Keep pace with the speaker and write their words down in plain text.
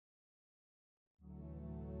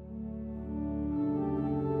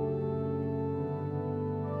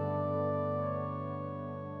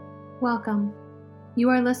Welcome. You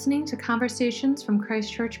are listening to Conversations from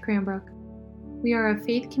Christ Church Cranbrook. We are a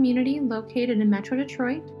faith community located in Metro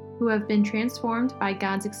Detroit who have been transformed by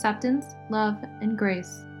God's acceptance, love, and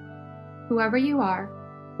grace. Whoever you are,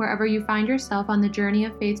 wherever you find yourself on the journey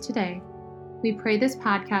of faith today, we pray this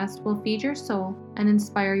podcast will feed your soul and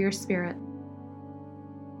inspire your spirit.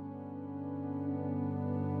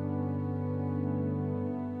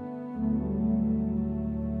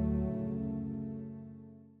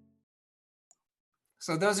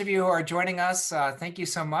 So those of you who are joining us, thank you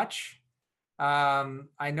so much.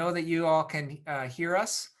 I know that you all can hear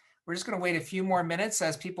us. We're just going to wait a few more minutes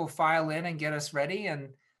as people file in and get us ready, and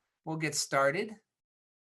we'll get started.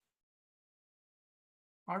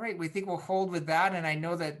 All right, we think we'll hold with that, and I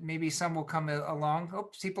know that maybe some will come along. Oh,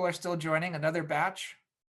 people are still joining, another batch.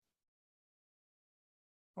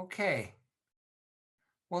 Okay.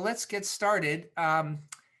 Well, let's get started.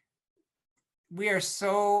 We are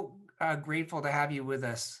so grateful to have you with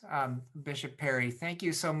us, Bishop Perry. Thank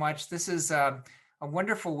you so much. This is a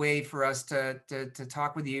wonderful way for us to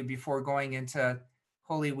talk with you before going into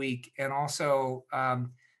Holy Week. And also,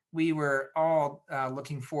 we were all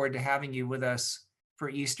looking forward to having you with us for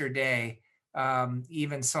Easter Day,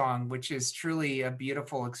 Evensong, which is truly a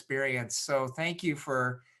beautiful experience. So thank you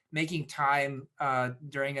for making time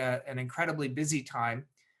during an incredibly busy time.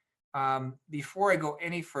 Before I go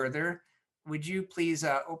any further, would you please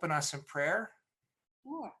open us in prayer?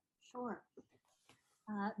 Sure.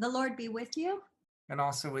 The Lord be with you. And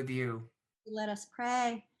also with you. Let us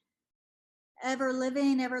pray. Ever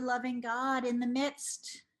living, ever loving God, in the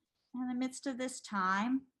midst of this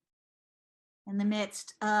time, in the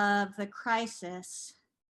midst of the crisis,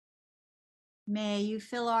 may you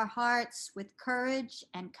fill our hearts with courage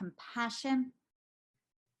and compassion,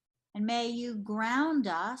 and may you ground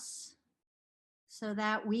us so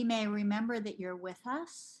that we may remember that you're with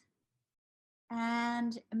us,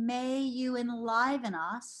 and may you enliven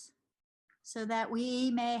us so that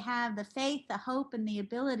we may have the faith, the hope, and the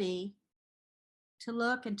ability to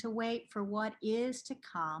look and to wait for what is to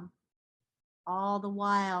come, all the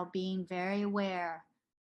while being very aware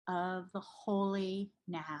of the holy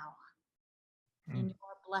now. In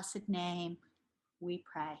your blessed name, we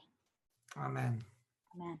pray. Amen.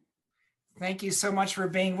 Amen. Thank you so much for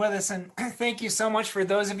being with us, and thank you so much for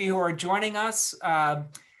those of you who are joining us. I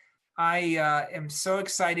am so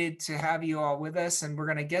excited to have you all with us, and we're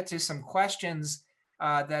going to get to some questions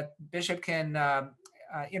that Bishop can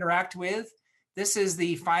interact with. This is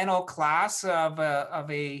the final class of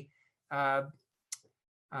a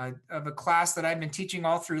class that I've been teaching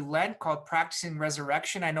all through Lent called Practicing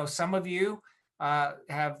Resurrection. I know some of you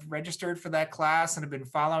have registered for that class and have been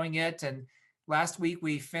following it, and last week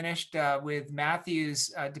we finished with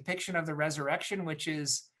Matthew's depiction of the resurrection, which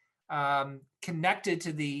is connected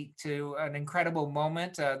to an incredible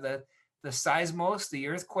moment, the seismos, the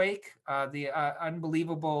earthquake, the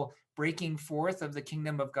unbelievable breaking forth of the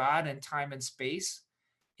kingdom of God in time and space.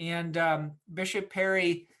 And Bishop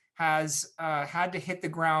Perry has had to hit the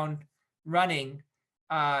ground running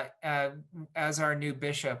as our new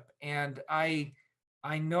bishop. And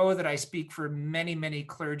I know that I speak for many, many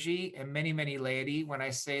clergy and many, many laity when I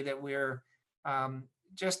say that we're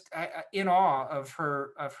just in awe of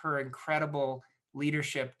her incredible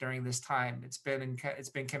leadership during this time. It's been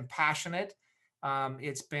compassionate,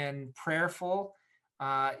 it's been prayerful,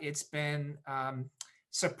 it's been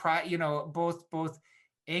both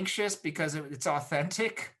anxious because it's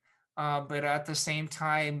authentic, but at the same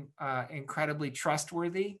time incredibly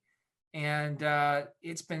trustworthy. And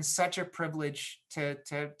it's been such a privilege to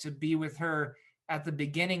be with her at the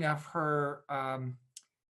beginning of her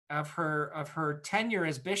tenure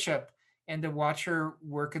as bishop, and to watch her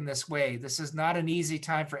work in this way. This is not an easy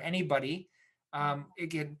time for anybody,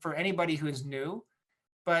 again, for anybody who is new.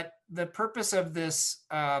 But the purpose of this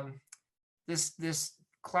this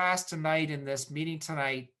class tonight and this meeting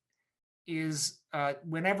tonight is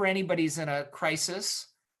whenever anybody's in a crisis,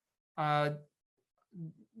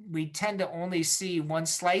 we tend to only see one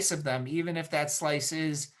slice of them, even if that slice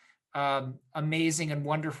is amazing and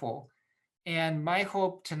wonderful. And my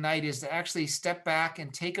hope tonight is to actually step back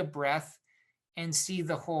and take a breath and see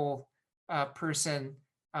the whole person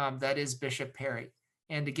that is Bishop Perry,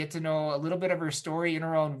 and to get to know a little bit of her story in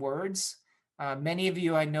her own words. Many of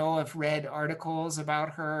you I know have read articles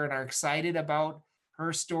about her and are excited about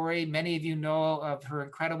her story. Many of you know of her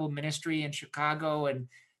incredible ministry in Chicago and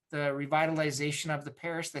the revitalization of the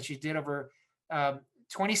parish that she did over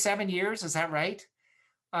 27 years. Is that right?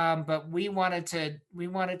 But we wanted to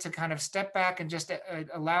kind of step back and just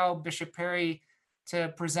allow Bishop Perry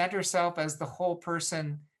to present herself as the whole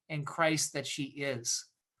person in Christ that she is.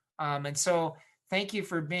 And so thank you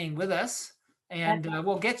for being with us. And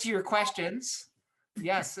we'll get to your questions.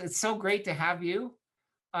 Yes, it's so great to have you.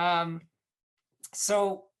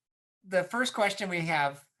 So the first question we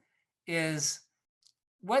have is,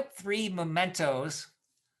 what 3 mementos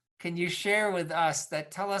can you share with us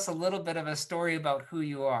that tell us a little bit of a story about who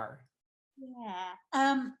you are? Yeah.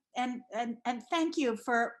 And thank you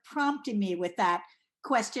for prompting me with that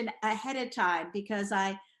question ahead of time, because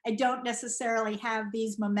I don't necessarily have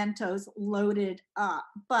these mementos loaded up,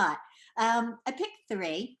 but I picked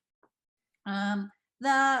 3.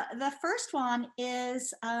 The first one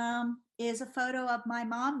is a photo of my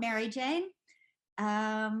mom, Mary Jane.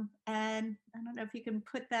 And I don't know if you can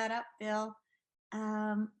put that up, Bill.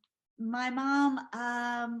 My mom,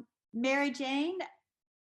 Mary Jane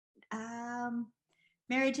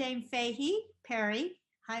Fahey Perry.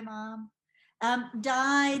 Hi, Mom.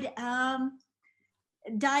 Died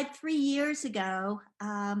 3 years ago,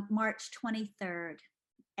 March 23rd,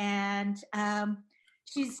 and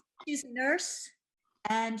she's a nurse,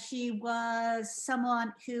 and she was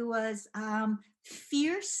someone who was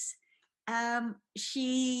fierce.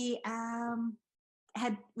 She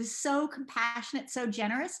was so compassionate, so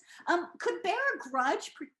generous, could bear a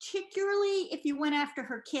grudge, particularly if you went after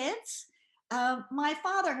her kids. My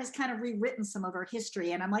father has kind of rewritten some of her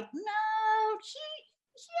history, and I'm like, no, she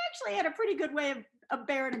actually had a pretty good way of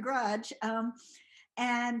bearing a grudge.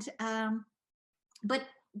 But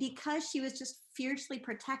because she was just fiercely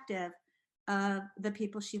protective of the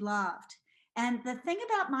people she loved. And the thing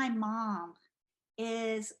about my mom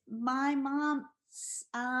is, my mom,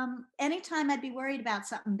 anytime I'd be worried about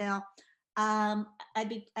something, Bill, I'd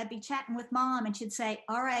be chatting with Mom, and she'd say,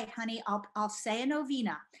 "All right, honey, I'll say a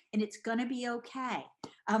novena, and it's gonna be okay."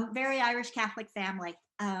 Very Irish Catholic family,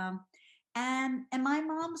 and my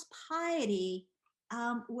mom's piety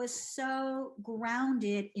was so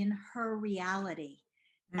grounded in her reality,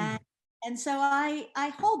 and so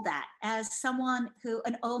I hold that as someone who,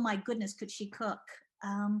 and oh my goodness, could she cook?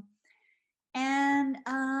 And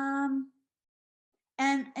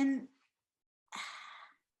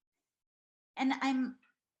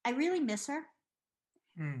I really miss her.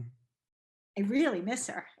 I really miss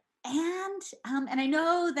her. And I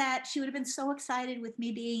know that she would have been so excited with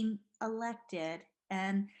me being elected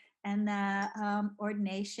and the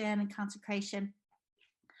ordination and consecration.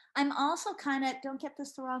 I'm also kind of, don't get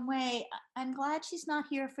this the wrong way, I'm glad she's not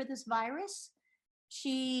here for this virus.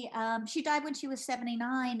 She died when she was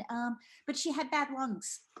 79, but she had bad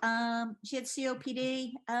lungs. She had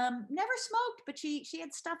COPD. Never smoked, but she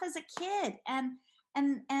had stuff as a kid, and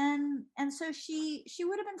so she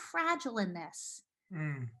would have been fragile in this.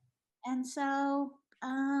 And so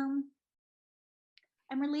I'm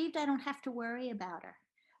relieved I don't have to worry about her.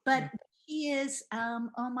 But she is,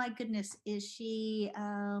 oh my goodness, is she?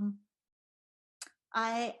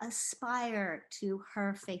 I aspire to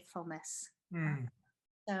her faithfulness.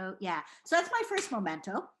 So yeah, so that's my first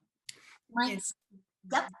memento. Yep,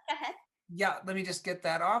 go ahead. Yeah, let me just get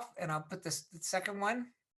that off, and I'll put the second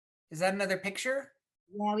one. Is that another picture?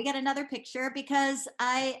 Yeah, we got another picture, because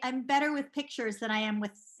I'm better with pictures than I am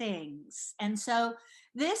with things. And so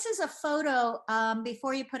this is a photo,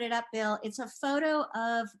 before you put it up, Bill, it's a photo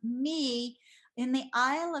of me in the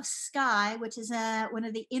Isle of Skye, which is one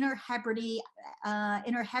of the Inner Hebrides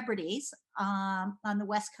on the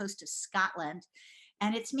west coast of Scotland.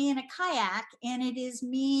 And it's me in a kayak, and it is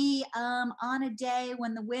me on a day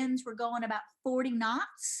when the winds were going about 40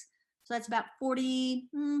 knots. So that's about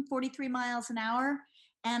 43 miles an hour.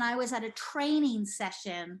 And I was at a training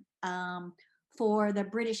session for the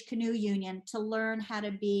British Canoe Union to learn how to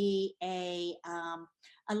be a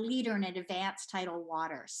leader in advanced tidal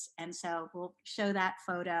waters. And so we'll show that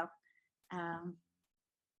photo.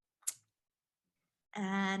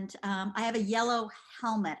 And I have a yellow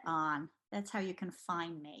helmet on. That's how you can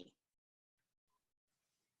find me.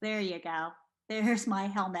 There you go. There's my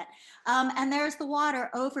helmet. And there's the water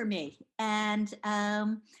over me. And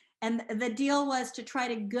the deal was to try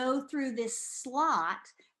to go through this slot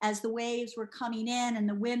as the waves were coming in and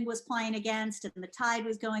the wind was playing against and the tide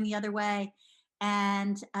was going the other way.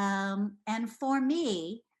 And for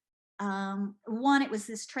me, one, it was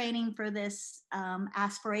this training for this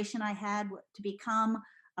aspiration I had to become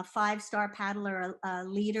a 5-star paddler, a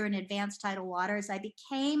leader in advanced tidal waters. I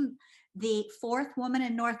became the 4th woman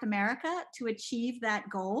in North America to achieve that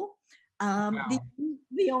goal. Wow.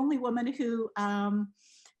 The only woman who,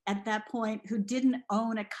 at that point, who didn't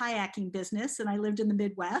own a kayaking business, and I lived in the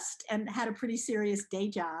Midwest and had a pretty serious day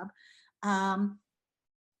job.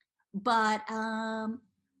 But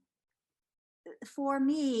for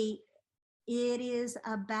me, it is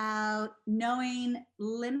about knowing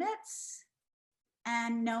limits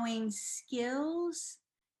and knowing skills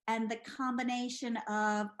and the combination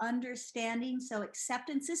of understanding. So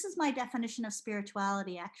acceptance, this is my definition of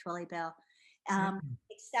spirituality, actually, Bill.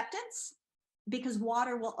 Acceptance, because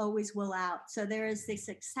water will always will out. So there is this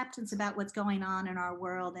acceptance about what's going on in our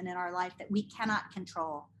world and in our life that we cannot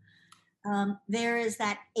control. There is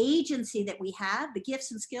that agency that we have, the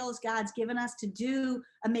gifts and skills God's given us to do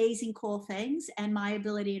amazing, cool things. And my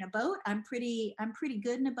ability in a boat, I'm pretty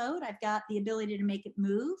good in a boat. I've got the ability to make it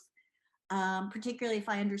move, particularly if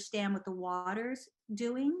I understand what the water's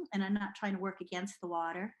doing and I'm not trying to work against the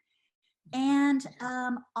water. And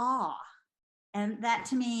awe. And that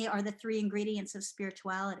to me are the three ingredients of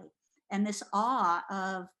spirituality. And this awe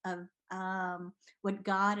of what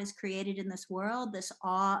God has created in this world, this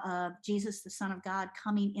awe of Jesus, the Son of God,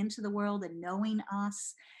 coming into the world and knowing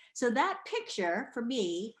us. So that picture for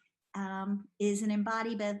me is an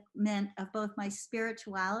embodiment of both my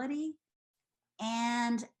spirituality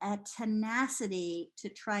and a tenacity to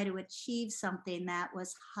try to achieve something that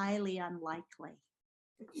was highly unlikely.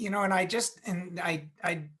 And I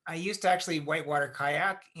used to actually whitewater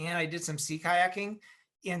kayak, and I did some sea kayaking.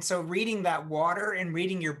 And so reading that water and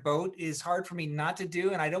reading your boat is hard for me not to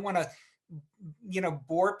do. And I don't want to,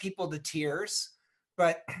 bore people to tears,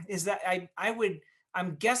 but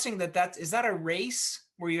I'm guessing is that a race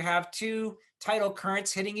where you have two tidal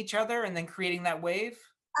currents hitting each other and then creating that wave?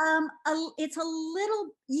 It's a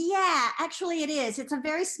little, yeah, actually it is. It's a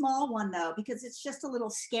very small one though, because it's just a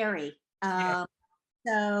little scary. Yeah.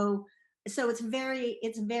 So it's very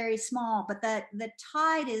small, but the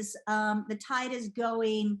tide is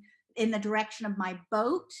going in the direction of my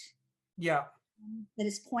boat. Yeah. That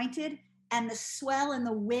is pointed, and the swell and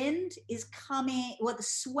the wind is coming. Well, the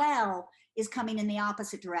swell is coming in the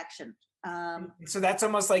opposite direction. So that's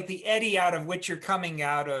almost like the eddy out of which you're coming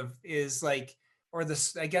out of is like, or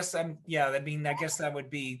this. I guess I guess that would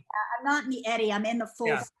be. I'm not in the eddy. I'm in the full.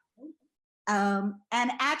 Yeah.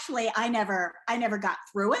 And actually, I never got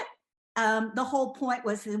through it. The whole point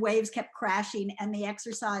was the waves kept crashing, and the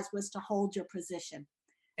exercise was to hold your position.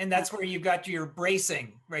 And that's where you got your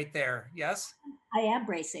bracing right there. Yes. I am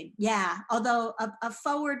bracing. Yeah. Although a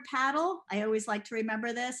forward paddle, I always like to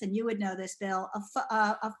remember this, and you would know this, Bill.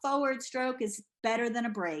 A forward stroke is better than a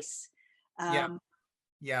brace. Yeah.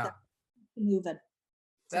 So moving.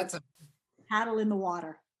 That's a paddle in the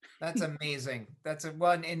water. That's amazing. That's a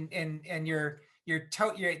one. And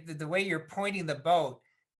the way you're pointing the boat.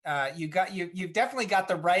 You've definitely got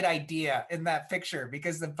the right idea in that picture,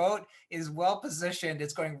 because the boat is well positioned.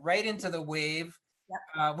 It's going right into the wave,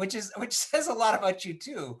 yep. Which says a lot about you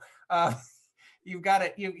too. You've got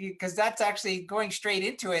it, because that's actually going straight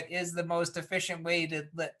into it is the most efficient way to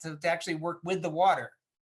actually work with the water.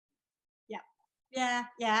 Yeah,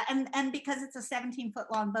 and because it's a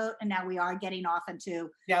 17-foot long boat, and now we are getting off into.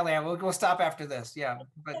 Yeah, we'll stop after this. Yeah,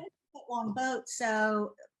 but 17-foot long boat,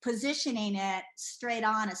 so positioning it straight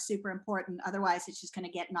on is super important. Otherwise, it's just going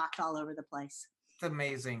to get knocked all over the place. It's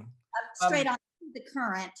amazing. Straight on to the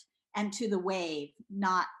current and to the wave,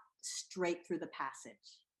 not straight through the passage.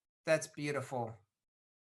 That's beautiful.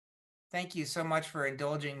 Thank you so much for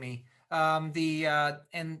indulging me. And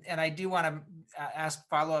I do want to ask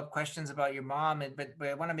follow-up questions about your mom, but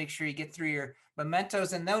I want to make sure you get through your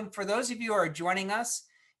mementos. And then for those of you who are joining us,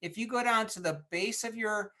 if you go down to the base of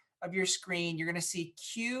your screen, you're going to see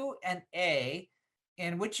Q and A.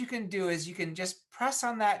 And what you can do is you can just press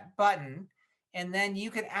on that button, and then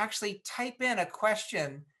you can actually type in a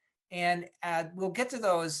question, and we'll get to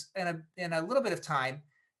those in a little bit of time.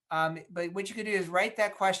 But what you can do is write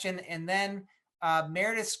that question, and then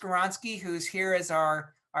Meredith Skoronsky, who's here as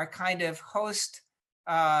our kind of host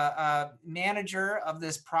manager of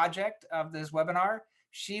this project, of this webinar,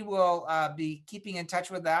 she will be keeping in touch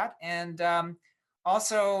with that. And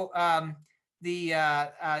also, some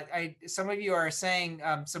of you are saying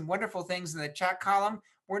some wonderful things in the chat column.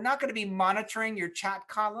 We're not going to be monitoring your chat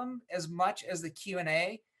column as much as the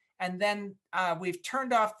Q&A. And then we've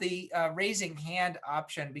turned off the raising hand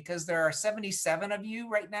option, because there are 77 of you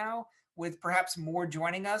right now, with perhaps more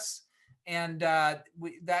joining us. And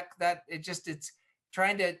it's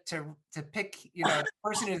trying to pick, the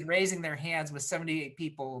person who's raising their hands with 78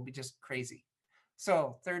 people will be just crazy.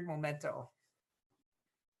 So third memento.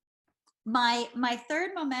 My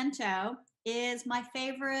third memento is my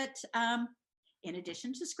favorite, in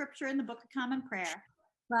addition to scripture in the Book of Common Prayer,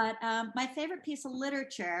 but my favorite piece of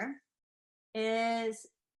literature is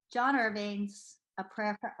John Irving's A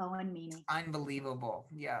Prayer for Owen Meany. Unbelievable,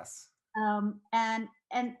 yes. And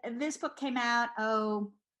this book came out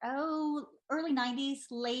early 90s,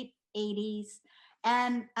 late 80s.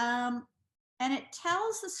 And it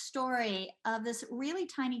tells the story of this really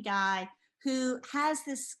tiny guy who has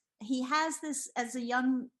this, as a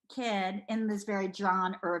young kid, in this very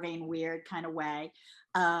John Irving weird kind of way.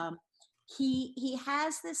 He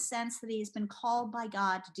has this sense that he's been called by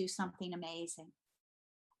God to do something amazing.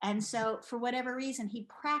 And so for whatever reason, he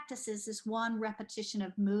practices this one repetition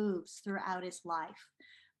of moves throughout his life,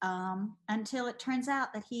 until it turns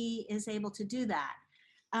out that he is able to do that.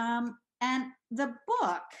 And the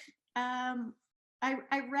book, I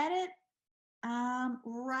read it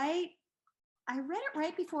right. I read it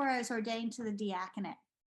right before I was ordained to the diaconate.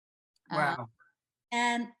 Wow.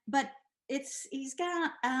 But he's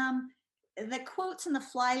got the quotes in the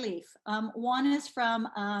flyleaf. One is from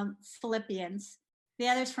Philippians. The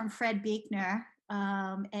other is from Fred Buechner,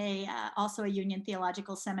 also a Union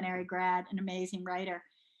Theological Seminary grad, an amazing writer.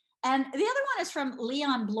 And the other one is from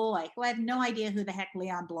Leon Bloy, who I have no idea who the heck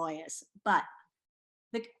Leon Bloy is. But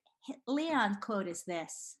the Leon's quote is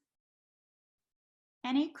this: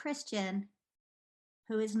 "Any Christian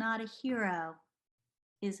who is not a hero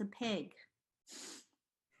is a pig."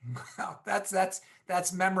 Wow,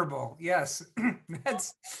 that's memorable. Yes.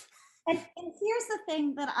 That's And here's the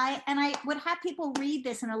thing that I would have people read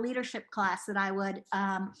this in a leadership class that I would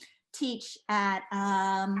teach at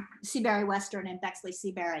Seabury Western in Bexley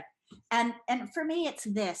Seabury. And for me, it's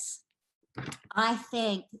this: I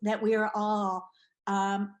think that we are all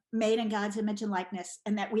made in God's image and likeness,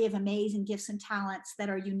 and that we have amazing gifts and talents that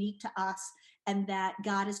are unique to us, and that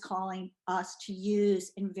God is calling us to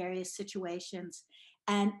use in various situations,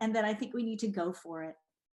 and that I think we need to go for it,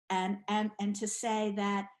 and to say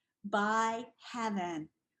that by heaven,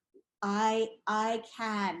 I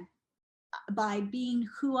can, by being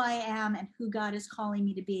who I am and who God is calling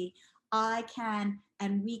me to be, I can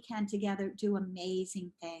and we can together do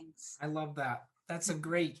amazing things. I love that. That's a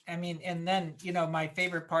great, I mean, and then, my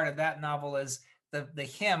favorite part of that novel is the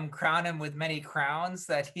hymn, "Crown Him with Many Crowns,"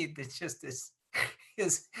 that just is,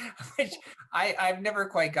 which I've never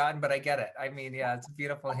quite gotten, but I get it. I mean, yeah, it's a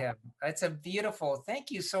beautiful hymn. It's a beautiful,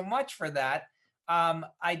 thank you so much for that.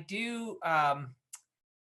 I do,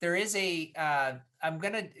 there is can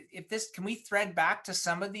we thread back to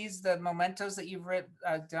some of the mementos that you've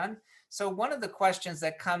done? So one of the questions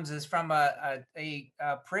that comes is from a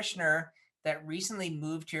parishioner that recently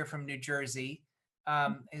moved here from New Jersey.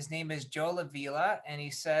 His name is Joe Lavilla, and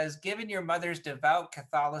he says, "Given your mother's devout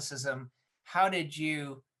Catholicism, how did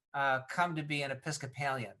you come to be an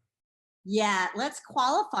Episcopalian?" Yeah, let's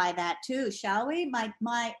qualify that too, shall we?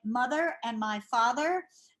 My mother and my father,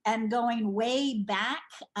 and going way back,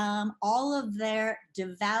 all of their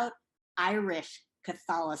devout Irish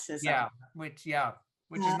Catholicism. Yeah, which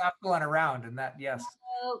is not going around, and that, yes.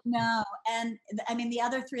 No. And I mean, the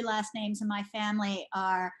other three last names in my family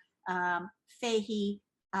are Fahey,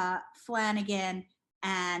 Flanagan,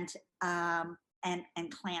 and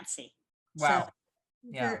Clancy. Wow. So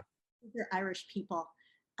Yeah. they're Irish people.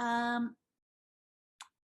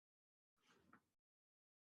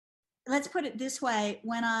 Let's put it this way: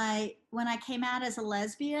 when I came out as a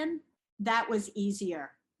lesbian, that was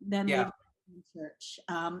easier than leaving the church.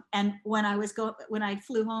 And when I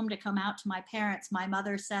flew home to come out to my parents, my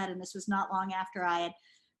mother said, and this was not long after I had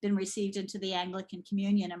been received into the Anglican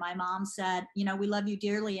Communion, and my mom said, "We love you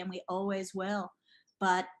dearly, and we always will,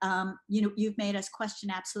 but you've made us question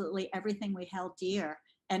absolutely everything we held dear,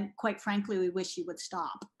 and quite frankly, we wish you would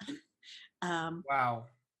stop." Wow.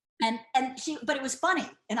 But it was funny,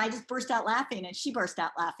 and I just burst out laughing, and she burst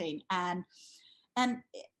out laughing, and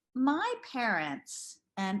my parents,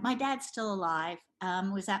 and my dad's still alive,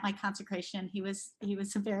 was at my consecration. He was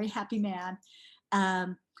a very happy man.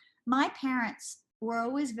 My parents were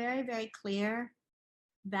always very, very clear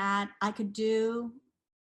that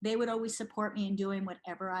they would always support me in doing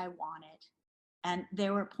whatever I wanted. And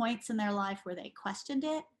there were points in their life where they questioned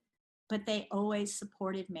it, but they always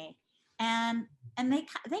supported me. And they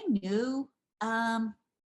knew I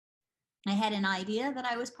had an idea that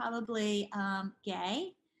I was probably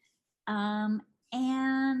gay.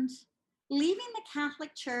 And leaving the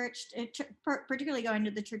Catholic Church, particularly going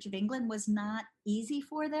to the Church of England, was not easy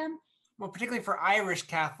for them. Well, particularly for Irish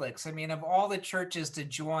Catholics. I mean, of all the churches to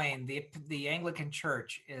join, the Anglican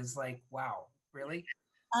Church is like, wow, really?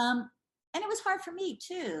 And it was hard for me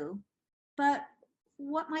too. But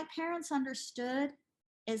what my parents understood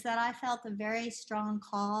is that I felt a very strong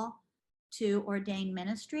call to ordain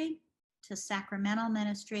ministry, to sacramental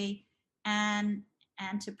ministry, and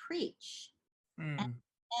to preach.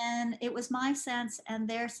 And it was my sense, and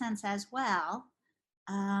their sense as well,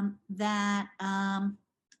 that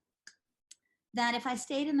that if I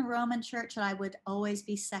stayed in the Roman Church, I would always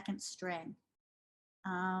be second string.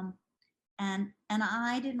 And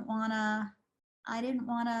I didn't want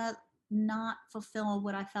to not fulfill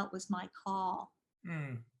what I felt was my call.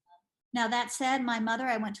 Now, that said, my mother,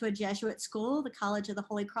 I went to a Jesuit school, the College of the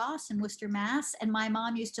Holy Cross in Worcester, Mass. And my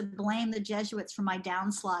mom used to blame the Jesuits for my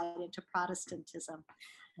downslide into Protestantism.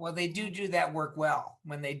 Well, they do that work well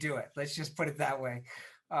when they do it. Let's just put it that way.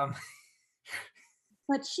 But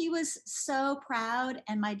she was so proud,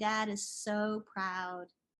 and my dad is so proud.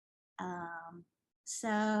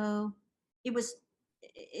 So it was,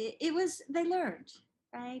 they learned,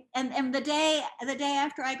 right? And the day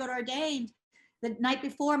after I got ordained, the night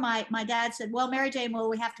before, my dad said, well, Mary Jane, well,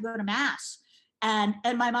 we have to go to Mass. And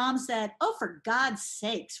my mom said, oh, for God's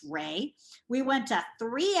sakes, Ray, we went to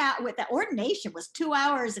 3 hours. With the ordination was 2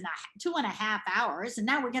 hours and 2.5 hours. And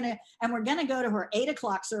now we're going to go to her 8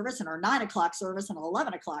 o'clock service and her 9 o'clock service and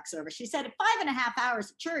 11 o'clock service. She said, 5.5 hours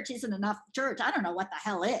of church isn't enough church. I don't know what the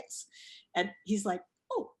hell is. And he's like,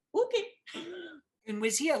 oh, okay. And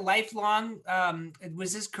was he a lifelong,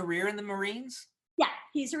 was his career in the Marines? Yeah,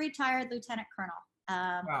 he's a retired lieutenant colonel.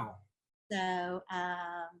 Wow. So,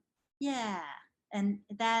 yeah. And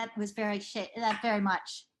that very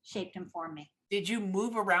much shaped and formed me. Did you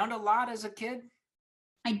move around a lot as a kid?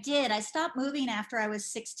 I did. I stopped moving after I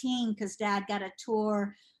was 16 because Dad got a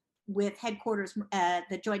tour with headquarters,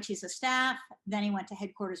 the Joint Chiefs of Staff. Then he went to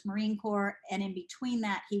headquarters Marine Corps. And in between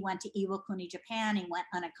that, he went to Iwakuni, Japan. He went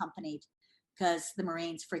unaccompanied because the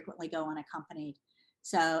Marines frequently go unaccompanied.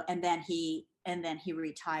 So, and then he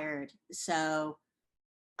retired. So,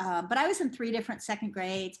 but I was in 3 different second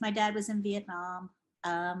grades. My dad was in Vietnam.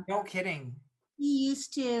 No kidding. He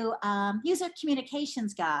used to, he was a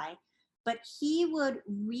communications guy, but he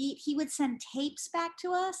would send tapes back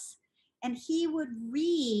to us, and he would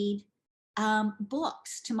read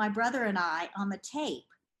books to my brother and I on the tape.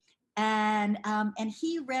 And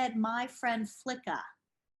he read My Friend Flicka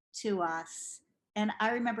to us. And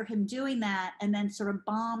I remember him doing that, and then sort of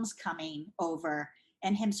bombs coming over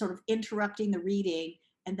and him sort of interrupting the reading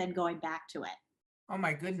and then going back to it. Oh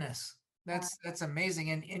my goodness. That's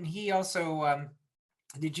amazing. And he also,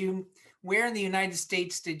 where in the United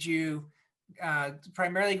States did you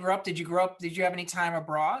primarily grow up? Did you have any time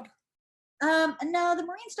abroad? No, the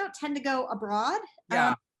Marines don't tend to go abroad.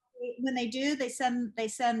 Yeah. When they do, they send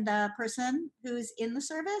the person who's in the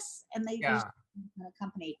service, and they usually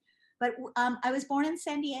accompanied. But I was born in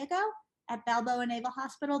San Diego at Balboa Naval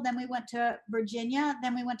Hospital. Then we went to Virginia.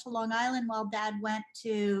 Then we went to Long Island while Dad went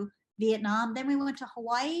to Vietnam. Then we went to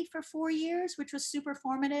Hawaii for 4 years, which was super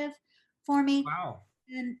formative for me. Wow.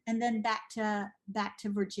 And then back to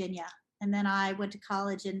Virginia. And then I went to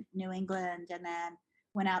college in New England, and then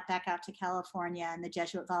went back out to California and the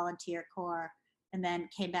Jesuit Volunteer Corps, and then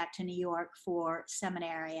came back to New York for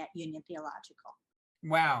seminary at Union Theological.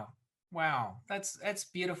 Wow. That's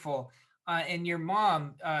beautiful. And your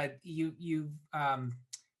mom,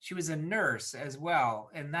 she was a nurse as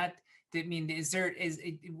well. And that did mean, I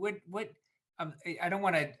don't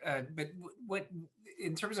want to, but what,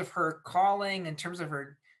 in terms of her calling, in terms of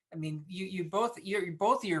her, I mean, both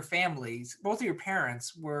of your families, both of your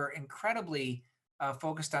parents were incredibly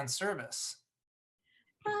focused on service.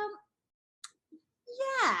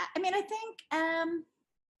 Yeah, I mean, I think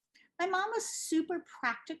my mom was super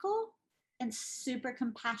practical and super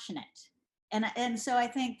compassionate. And so I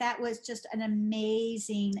think that was just an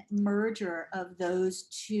amazing merger of those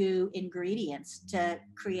 2 ingredients to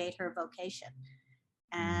create her vocation.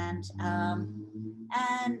 And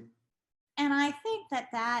I think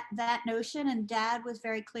that notion, and Dad was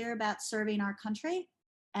very clear about serving our country.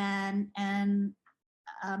 And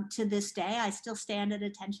to this day, I still stand at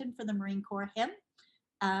attention for the Marine Corps hymn,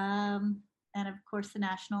 and of course the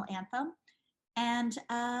national anthem. And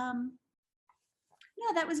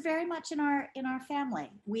yeah, that was very much in our family.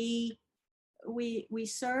 We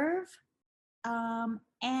serve, and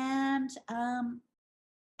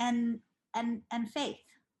faith.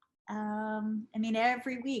 I mean,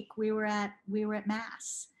 every week we were at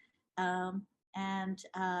Mass, and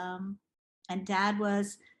Dad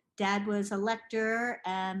was a lector,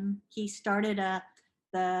 and he started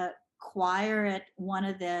the choir at one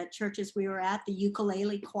of the churches we were at, the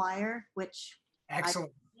ukulele choir, which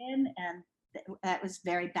excellent. And that was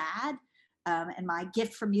very bad. And my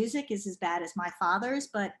gift for music is as bad as my father's,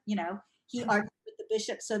 but he argued with the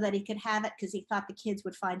bishop so that he could have it because he thought the kids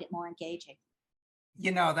would find it more engaging.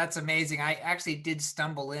 That's amazing. I actually did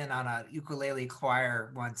stumble in on a ukulele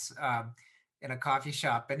choir once in a coffee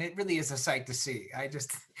shop, and it really is a sight to see.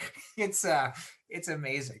 It's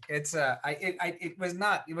amazing. It was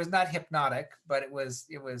not hypnotic, but it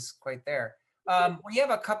was quite there. We have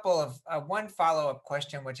a couple of one follow-up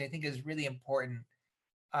question, which I think is really important,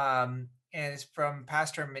 and it's from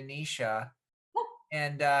Pastor Manisha,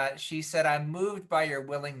 and she said, "I'm moved by your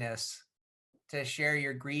willingness to share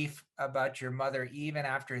your grief about your mother, even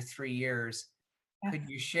after 3 years. Could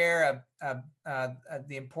you share the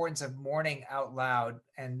importance of mourning out loud?"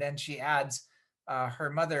 And then she adds, her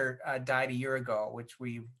mother died a year ago, which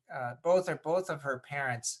we both of her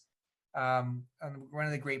parents. And one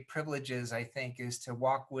of the great privileges, I think, is to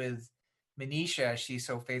walk with Manisha. She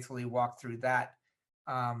so faithfully walked through that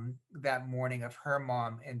that mourning of her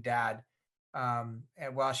mom and dad, and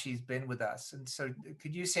while she's been with us. And so,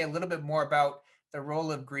 could you say a little bit more about the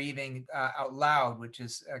role of grieving out loud, which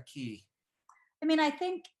is key? I mean, I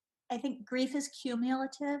think grief is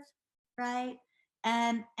cumulative, right?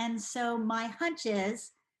 And so my hunch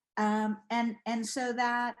is, and so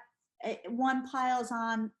that one piles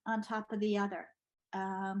on top of the other,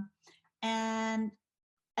 um, and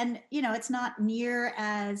you know, it's not near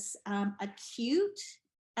as acute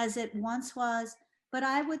as it once was, but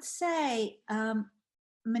I would say,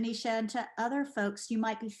 Manisha, and to other folks, you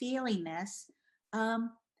might be feeling this.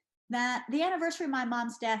 That the anniversary of my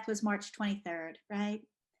mom's death was March 23rd, right?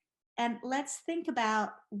 And let's think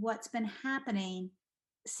about what's been happening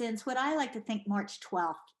since what I like to think March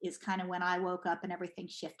 12th is kind of when I woke up and everything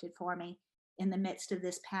shifted for me in the midst of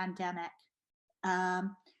this pandemic.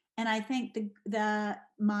 And I think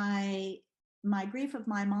my grief of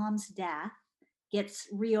my mom's death gets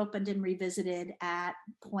reopened and revisited at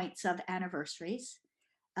points of anniversaries.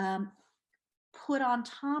 Put on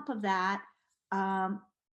top of that,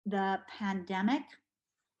 the pandemic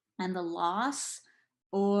and the loss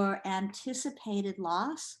or anticipated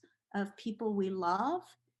loss of people we love.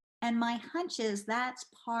 And my hunch is that's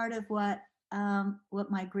part of what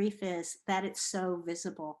my grief is, that it's so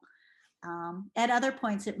visible. At other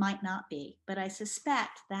points, it might not be, but I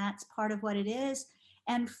suspect that's part of what it is.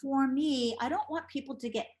 And for me, I don't want people to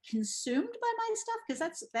get consumed by my stuff, because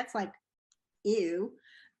that's like, ew.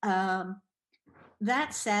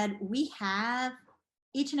 That said,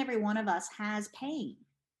 each and every one of us has pain.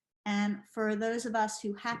 And for those of us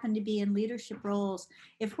who happen to be in leadership roles,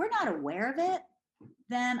 if we're not aware of it,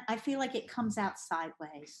 then I feel like it comes out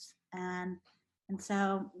sideways. And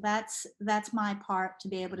so that's my part, to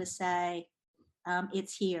be able to say,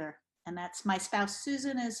 it's here. And that's my spouse,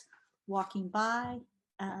 Susan, is walking by.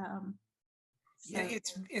 Yeah,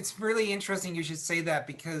 it's really interesting you should say that,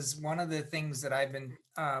 because one of the things that I've been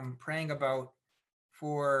praying about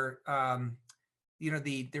for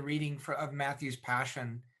the reading of Matthew's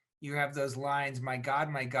Passion, you have those lines, my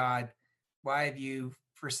God, why have you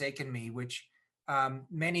forsaken me?" Which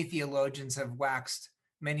many theologians have waxed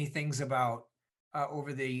many things about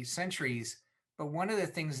over the centuries. But one of the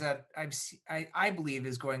things that I believe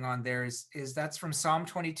is going on there is that's from Psalm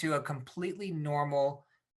 22, a completely normal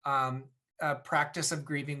practice of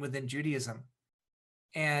grieving within Judaism,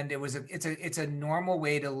 and it's a normal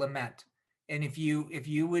way to lament. And if you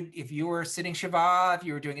were sitting Shiva, if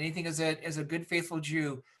you were doing anything as a good faithful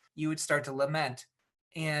Jew, you would start to lament.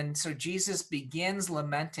 And so Jesus begins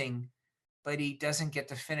lamenting, but he doesn't get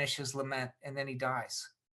to finish his lament, and then he dies.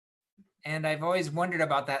 And I've always wondered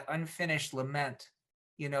about that unfinished lament,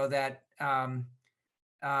 that and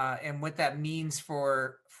what that means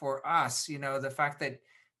for us, the fact that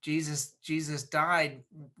Jesus died,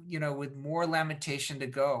 with more lamentation to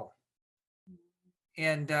go.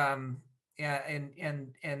 And yeah,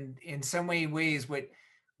 and in some ways, when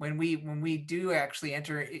we do actually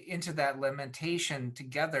enter into that lamentation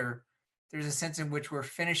together, there's a sense in which we're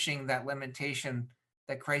finishing that lamentation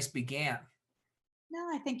that Christ began. No,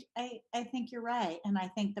 I think you're right, and I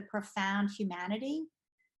think the profound humanity.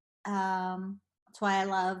 That's why I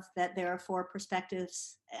love that there are 4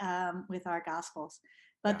 perspectives with our Gospels,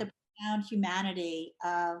 but the profound humanity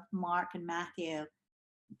of Mark and Matthew,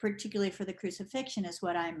 particularly for the crucifixion, is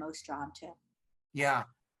what I'm most drawn to. Yeah.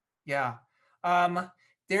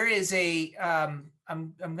 There is a. I'm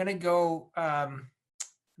gonna go. Let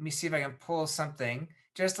me see if I can pull something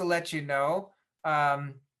just to let you know.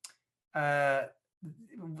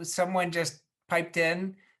 Someone just piped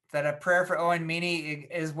in that a prayer for Owen Meany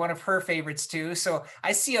is one of her favorites too. So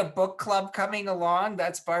I see a book club coming along.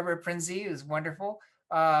 That's Barbara Prinzi, who's wonderful.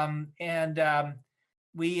 We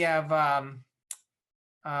have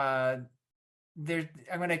I'm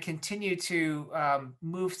going to continue to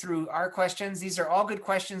move through our questions. These are all good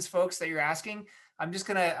questions, folks, that you're asking. I'm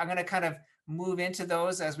going to kind of move into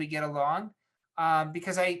those as we get along,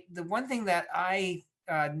 because the one thing that I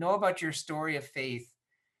know about your story of faith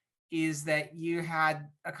is that you had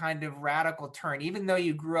a kind of radical turn. Even though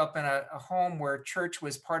you grew up in a home where church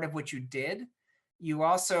was part of what you did, you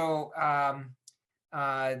also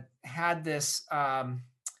had this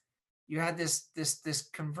this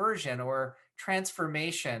conversion or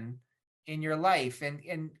transformation in your life.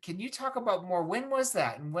 And can you talk about more? When was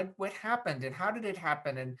that, and what happened, and how did it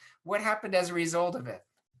happen, and what happened as a result of it?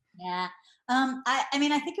 Yeah. I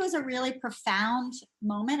mean, I think it was a really profound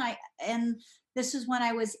moment. And this is when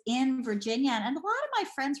I was in Virginia, and a lot of my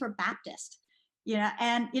friends were Baptist,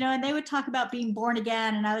 and they would talk about being born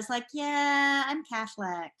again, and I was like, yeah, I'm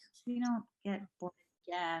Catholic. We don't get born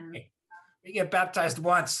again. You get baptized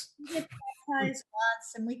once. We get baptized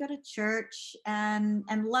once, and we go to church, and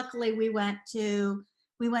luckily we went to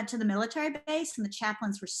the military base, and the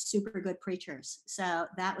chaplains were super good preachers, so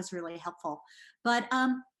that was really helpful. But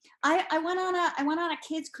I went on a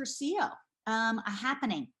kids Cursillo, a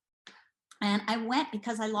happening, and I went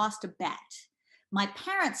because I lost a bet. My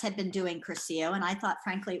parents had been doing Cursillo, and I thought,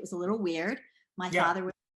 frankly, it was a little weird. My father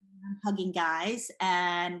was hugging guys,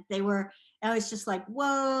 and I was just like,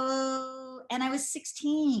 whoa. And I was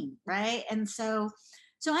 16, right? And so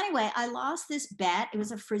anyway, I lost this bet. It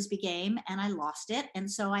was a Frisbee game, and I lost it. And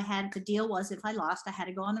so the deal was, if I lost, I had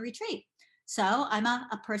to go on the retreat. So I'm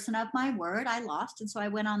a person of my word. I lost. And so I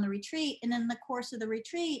went on the retreat. And in the course of the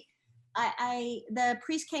retreat, the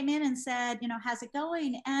priest came in and said, how's it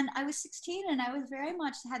going? And I was 16, and I was very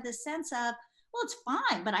much had this sense of, well, it's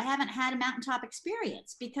fine, but I haven't had a mountaintop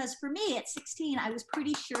experience, because for me at 16, I was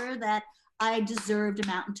pretty sure that I deserved a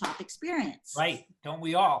mountaintop experience. Right. Don't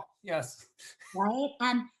we all? Yes. Right.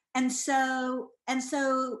 And so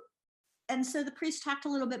the priest talked a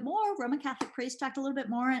little bit more, Roman Catholic priest talked a little bit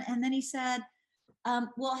more. And then he said, and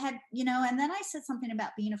then I said something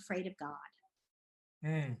about being afraid of God.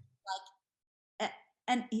 And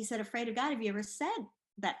he said, afraid of God. Have you ever said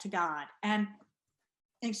that to God? And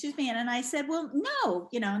excuse me. And I said, well, no,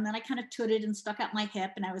 and then I kind of tooted and stuck out my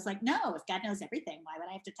hip, and I was like, no, if God knows everything, why would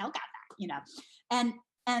I have to tell God that?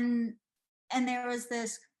 And there was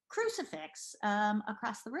this crucifix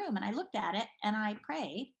across the room, and I looked at it and I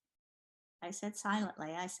prayed. I said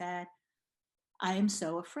silently, I said, I am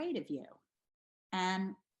so afraid of you.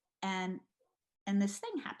 And this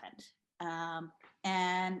thing happened.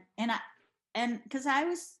 And because I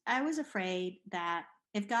was afraid that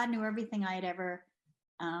if God knew everything I had ever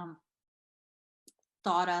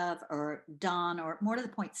thought of or done, or more to the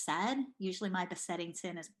point said, usually my besetting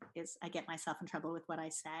sin is I get myself in trouble with what I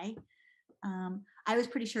say. I was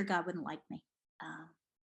pretty sure God wouldn't like me.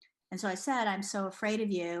 And so I said, I'm so afraid of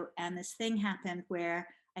you. And this thing happened where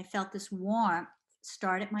I felt this warmth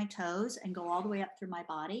start at my toes and go all the way up through my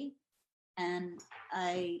body. And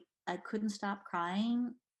I couldn't stop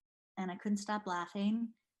crying, and I couldn't stop laughing.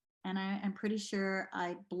 And I'm pretty sure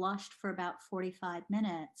I blushed for about 45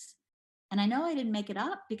 minutes. And I know I didn't make it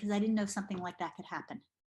up, because I didn't know something like that could happen.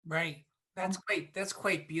 Right. That's great. That's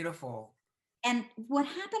quite beautiful. And what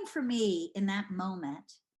happened for me in that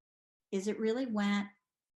moment is it really went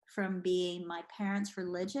from being my parents'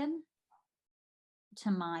 religion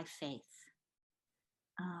to my faith.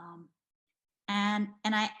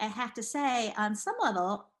 And I have to say, on some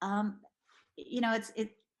level,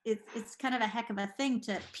 it's kind of a heck of a thing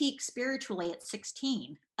to peak spiritually at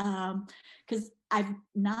 16, because I've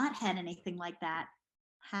not had anything like that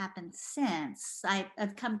happen since.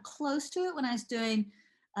 I've come close to it when I was doing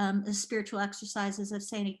the spiritual exercises of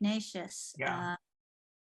St. Ignatius.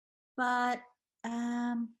 But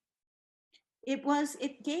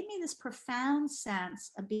it gave me this profound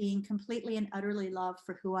sense of being completely and utterly loved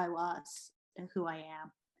for who I was and who I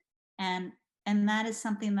am. And that is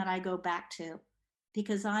something that I go back to,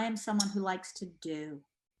 because I am someone who likes to do.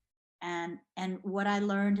 And what I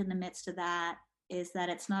learned in the midst of that is that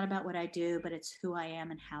it's not about what I do, but it's who I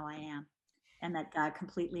am and how I am, and that God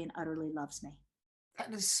completely and utterly loves me.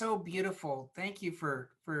 That is so beautiful. Thank you for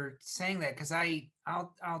saying that, because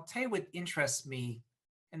I'll tell you what interests me,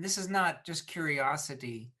 and this is not just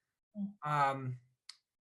curiosity. A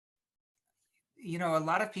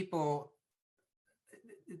lot of people,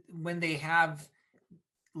 when they have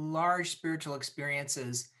large spiritual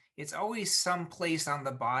experiences, it's always some place on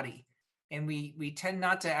the body, and we tend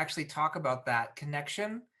not to actually talk about that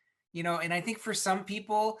connection. And I think for some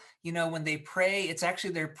people, when they pray, it's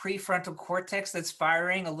actually their prefrontal cortex that's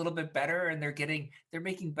firing a little bit better, and they're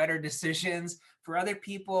making better decisions. For other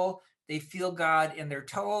people, they feel God in their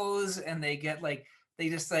toes, and they get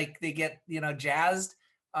jazzed.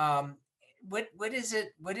 What is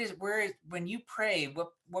it? When you pray,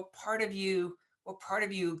 what part of you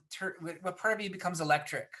becomes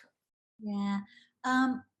electric? Yeah.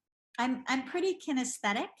 I'm pretty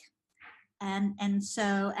kinesthetic. and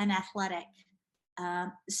athletic.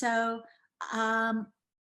 So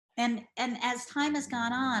and as time has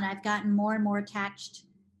gone on, I've gotten more and more attached,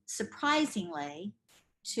 surprisingly,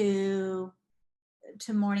 to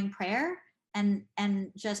morning prayer, and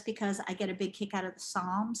just because I get a big kick out of the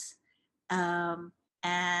Psalms, and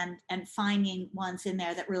finding ones in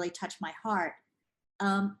there that really touch my heart.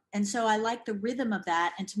 And so I like the rhythm of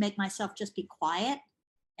that, and to make myself just be quiet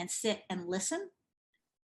and sit and listen.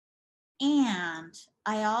 And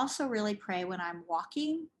I also really pray when I'm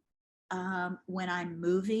walking, when I'm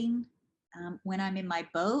moving, when I'm in my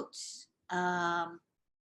boat,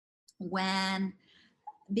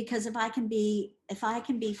 because if I can be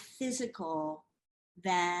physical,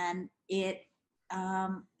 then it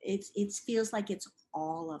feels like it's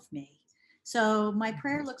all of me. So my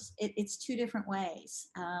prayer it's two different ways.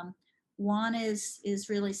 One is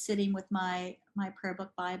really sitting with my prayer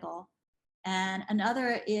book Bible, and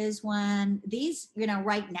another is when these,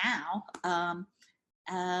 right now,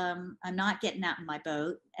 I'm not getting out in my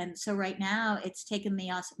boat, and so right now it's taken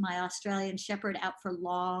my Australian Shepherd out for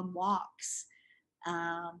long walks,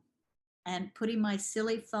 and putting my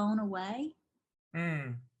silly phone away,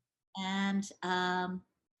 and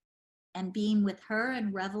being with her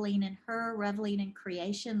and reveling in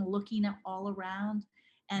creation, looking at all around,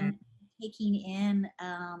 and taking in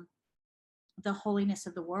the holiness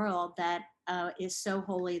of the world that is so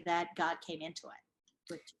holy that God came into it.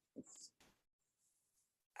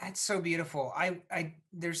 That's so beautiful.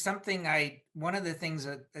 There's something one of the things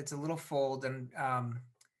that's a little fold, and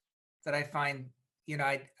that I find,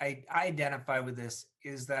 I identify with this,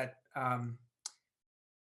 is that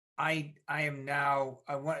I am now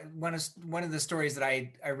one of the stories that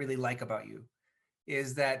I really like about you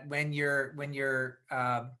is that when you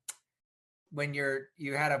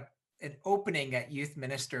had an opening at youth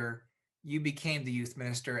minister, you became the youth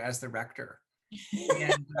minister as the rector.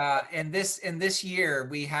 And this year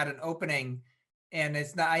we had an opening, and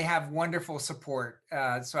I have wonderful support.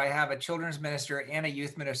 So I have a children's minister and a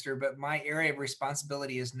youth minister, but my area of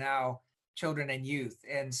responsibility is now children and youth.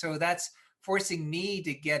 And so that's forcing me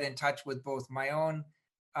to get in touch with both my own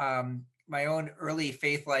early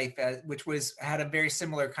faith life, which had a very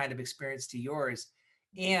similar kind of experience to yours.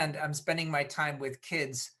 And I'm spending my time with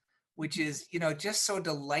kids, which is, just so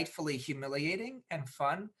delightfully humiliating and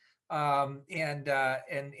fun. And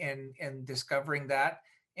discovering that.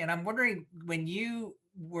 And I'm wondering, when you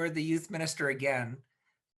were the youth minister again,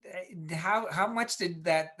 how much did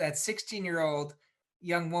that 16-year-old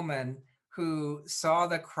young woman who saw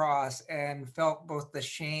the cross and felt both the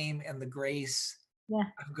shame and the grace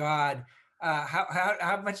of God,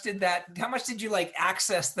 how much did you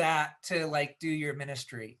access that to do your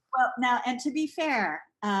ministry? Well, now, and to be fair,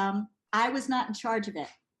 I was not in charge of it.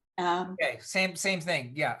 Okay, same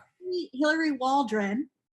thing, yeah. Hillary Waldron,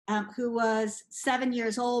 who was 7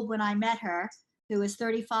 years old when I met her, who is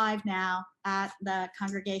 35 now at the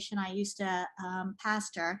congregation I used to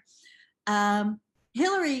pastor.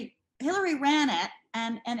 Hillary ran it,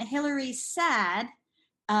 and Hillary said,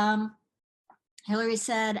 it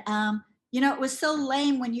was so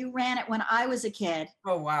lame when you ran it when I was a kid.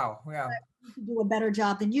 Oh, wow, yeah. You could do a better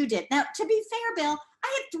job than you did. Now, to be fair, Bill,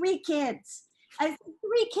 I had 3 kids. I had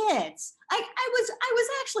 3 kids. I was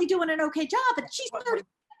actually doing an okay job, but she's 30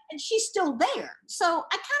 and she's still there. So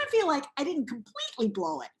I kind of feel like I didn't completely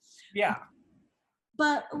blow it. Yeah.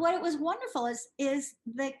 But what it was wonderful is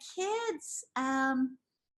the kids,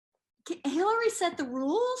 Hillary set the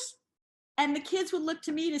rules, and the kids would look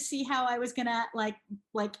to me to see how I was gonna like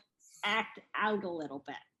act out a little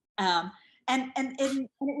bit. And it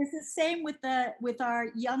was the same with our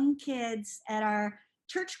young kids at our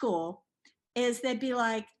church school. Is they'd be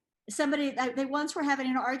like, they once were having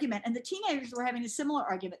an argument, and the teenagers were having a similar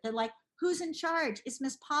argument. They're like, who's in charge? Is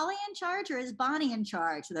Miss Polly in charge, or is Bonnie in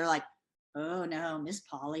charge? So they're like, oh no, Miss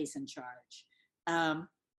Polly's in charge. And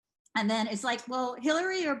then it's like, well,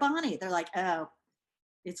 Hillary or Bonnie? They're like, oh,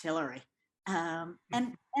 it's Hillary. And I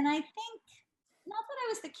think, not that I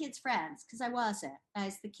was the kids' friends, because I wasn't. I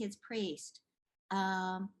was the kids' priest.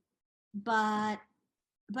 But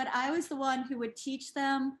I was the one who would teach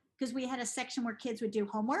them, because we had a section where kids would do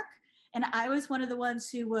homework. And I was one of the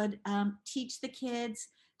ones who would teach the kids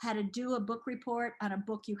how to do a book report on a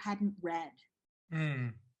book you hadn't read.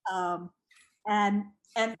 And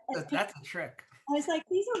that's a trick. I was like,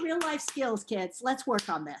 these are real life skills, kids. Let's work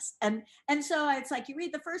on this. And so it's like, you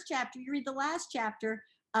read the first chapter, you read the last chapter,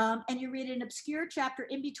 and you read an obscure chapter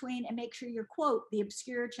in between, and make sure you quote the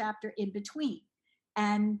obscure chapter in between.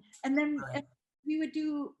 And then we would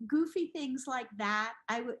do goofy things like that.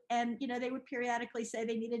 And they would periodically say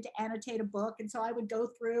they needed to annotate a book, and so I would go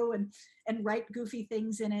through and write goofy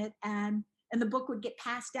things in it, and the book would get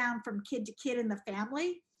passed down from kid to kid in the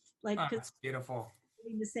family, like, Oh, because that's beautiful.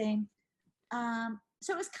 doing the same.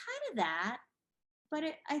 So it was kind of that, but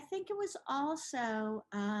I think it was also,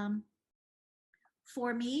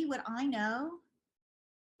 for me, what I know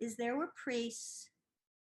is there were priests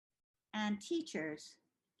and teachers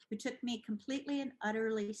who took me completely and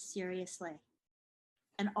utterly seriously.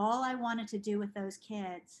 And all I wanted to do with those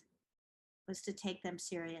kids was to take them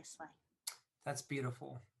seriously. That's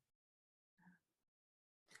beautiful.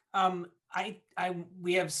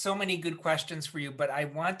 We have so many good questions for you, but I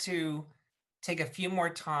want to take a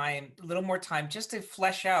little more time just to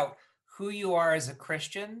flesh out who you are as a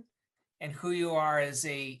Christian and who you are as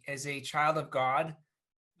a child of God,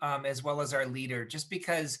 as well as our leader, just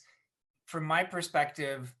because from my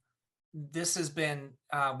perspective, this has been,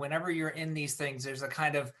 whenever you're in these things, there's a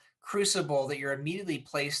kind of crucible that you're immediately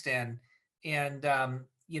placed in. And, I'm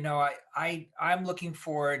looking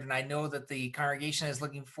forward, and I know that the congregation is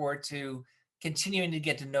looking forward to continuing to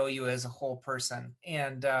get to know you as a whole person.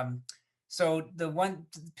 And so to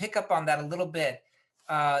pick up on that a little bit,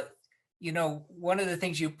 one of the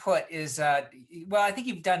things you put is, I think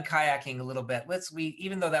you've done kayaking a little bit.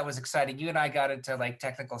 Even though that was exciting, you and I got into like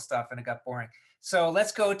technical stuff and it got boring. So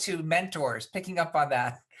let's go to mentors, picking up on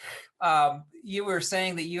that. You were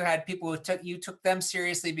saying that you had people who took them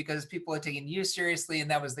seriously because people had taken you seriously, and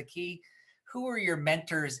that was the key. Who were your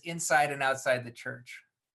mentors inside and outside the church?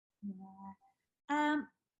 Yeah.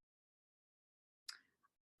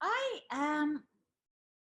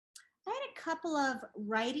 I had a couple of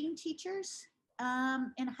writing teachers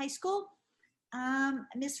in high school,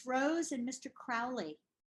 Miss Rose and Mr. Crowley.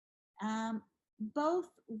 Both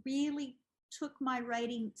really took my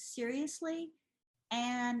writing seriously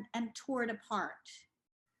and tore it apart.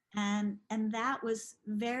 And that was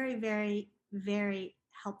very, very, very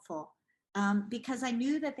helpful, because I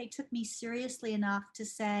knew that they took me seriously enough to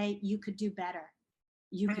say, you could do better.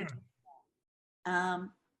 You could do better.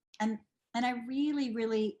 And I really,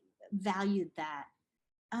 really valued that.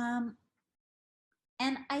 And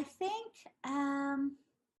I think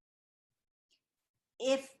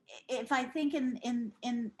if I think and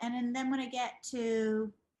then when I get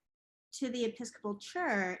to the Episcopal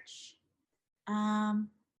Church,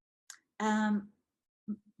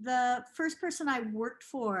 the first person I worked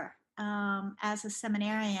for as a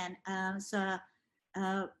seminarian was a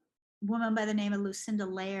woman by the name of Lucinda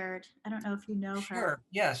Laird. I don't know if you know her. Sure.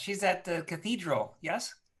 Yes, she's at the cathedral.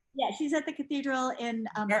 Yes. Yeah, she's at the cathedral in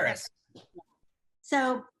Paris.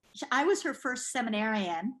 So I was her first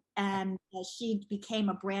seminarian, and she became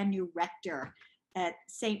a brand new rector at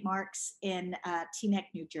St. Mark's in Teaneck,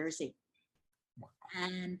 New Jersey. Wow.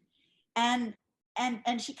 And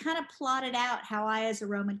she kind of plotted out how I, as a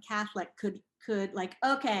Roman Catholic, could like,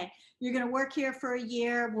 okay, you're going to work here for a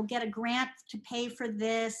year. We'll get a grant to pay for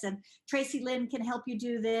this, and Tracy Lynn can help you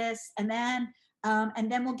do this, and then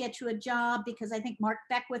we'll get you a job, because I think Mark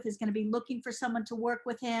Beckwith is going to be looking for someone to work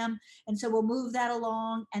with him, and so we'll move that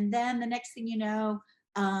along. And then the next thing you know,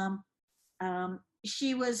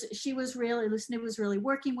 Lucinda was really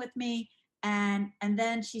working with me, and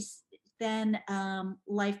then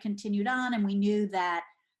life continued on, and we knew that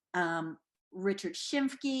Richard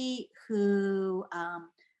Schimpfke, who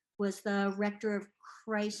was the rector of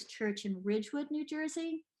Christ Church in Ridgewood, New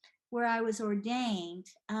Jersey, where I was ordained,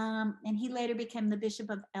 and he later became the Bishop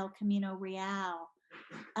of El Camino Real.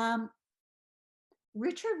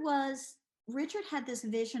 Richard had this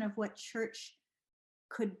vision of what church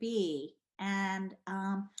could be, and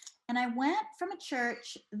I went from a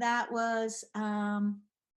church that was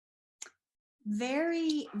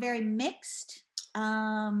very, very mixed.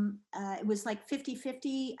 It was like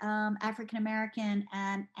 50-50 African American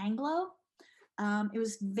and Anglo. It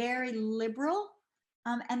was very liberal.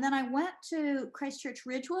 And then I went to Christ Church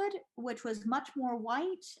Ridgewood, which was much more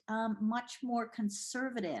white, much more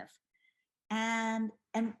conservative. And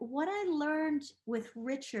what I learned with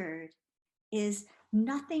Richard is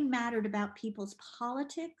nothing mattered about people's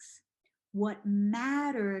politics. What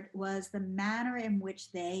mattered was the manner in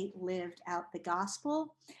which they lived out the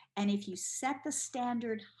gospel. And if you set the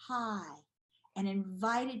standard high and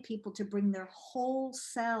invited people to bring their whole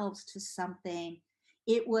selves to something,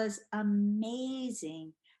 it was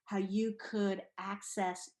amazing how you could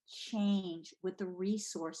access change with the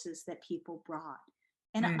resources that people brought.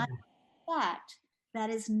 And I fact, that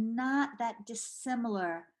is not that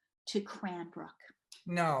dissimilar to Cranbrook.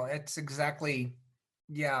 No, it's exactly,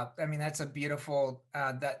 yeah. I mean, that's a beautiful,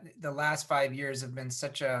 that the last 5 years have been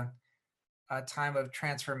such a a time of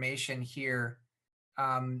transformation here,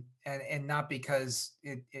 and not because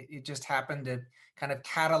it just happened to kind of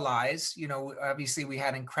catalyze. Obviously we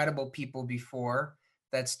had incredible people before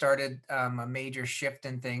that started a major shift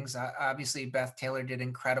in things. Obviously Beth Taylor did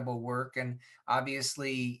incredible work, and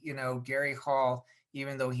obviously Gary Hall,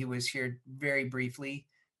 even though he was here very briefly,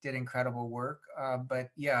 did incredible work. But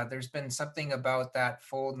yeah, there's been something about that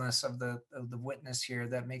fullness of the witness here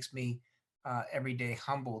that makes me every day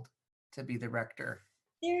humbled to be the rector.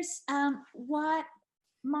 There's what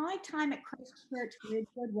my time at Christ Church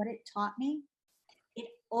Ridgewood, what it taught me, it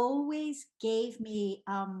always gave me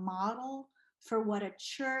a model for what a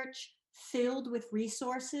church filled with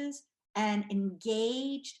resources and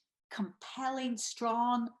engaged, compelling,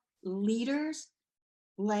 strong leaders,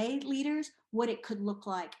 lay leaders, what it could look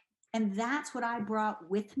like. And that's what I brought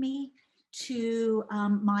with me to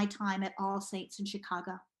my time at All Saints in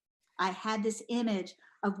Chicago. I had this image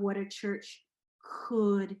of what a church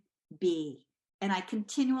could be. And I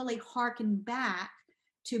continually hearken back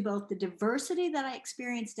to both the diversity that I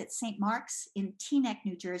experienced at St. Mark's in Teaneck,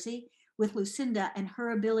 New Jersey, with Lucinda and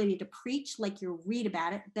her ability to preach like you read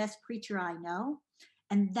about it, best preacher I know.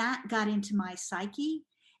 And that got into my psyche.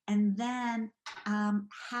 And then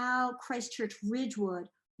how Christ Church Ridgewood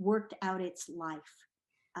worked out its life.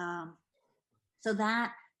 So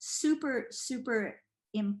that super, super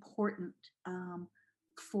important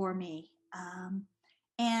for me.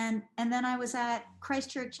 And then I was at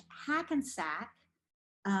Christ Church Hackensack,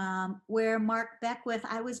 where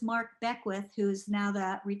I was Mark Beckwith, who's now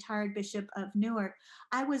the retired Bishop of Newark.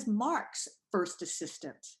 I was Mark's first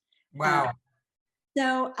assistant. Wow.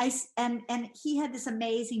 So and he had this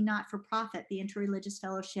amazing not-for-profit, the Interreligious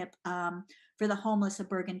Fellowship for the Homeless of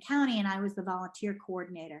Bergen County, and I was the volunteer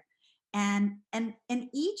coordinator. And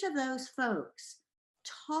each of those folks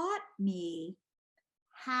taught me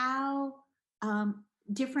how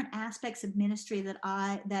different aspects of ministry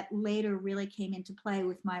that later really came into play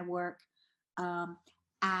with my work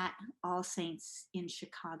at All Saints in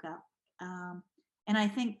Chicago. And I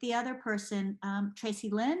think the other person, Tracy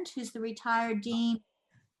Lind, who's the retired dean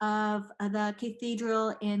of the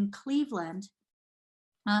cathedral in Cleveland,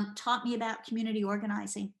 taught me about community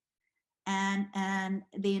organizing and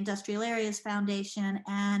the Industrial Areas Foundation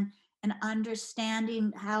and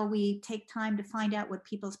understanding how we take time to find out what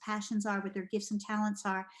people's passions are, what their gifts and talents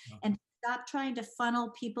are, and stop trying to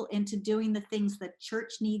funnel people into doing the things that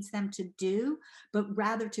church needs them to do, but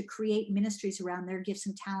rather to create ministries around their gifts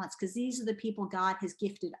and talents, because these are the people God has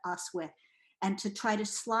gifted us with. And to try to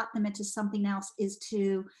slot them into something else is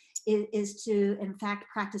to in fact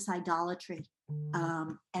practice idolatry.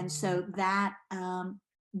 And so that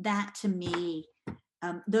to me,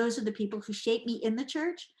 those are the people who shape me in the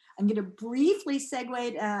church. I'm going to briefly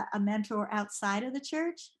segue to a mentor outside of the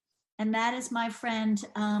church, and that is my friend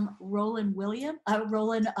Roland Wolven,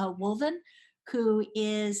 who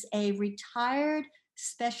is a retired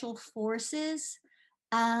Special Forces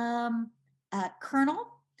colonel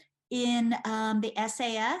in the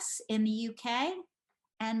SAS in the UK,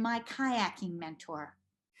 and my kayaking mentor.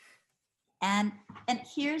 And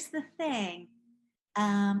here's the thing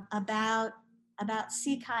about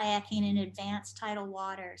sea kayaking in advanced tidal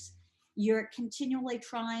waters. You're continually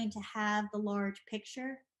trying to have the large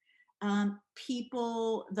picture.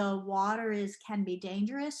 The water can be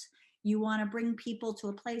dangerous. You want to bring people to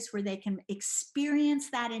a place where they can experience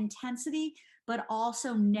that intensity, but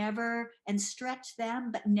also and stretch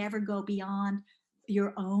them, but never go beyond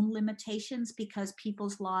your own limitations, because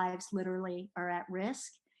people's lives literally are at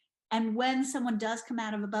risk. And when someone does come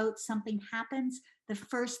out of a boat, something happens, the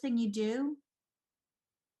first thing you do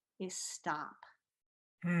is stop.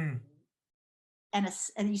 And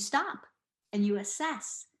you stop and you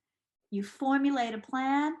assess. You formulate a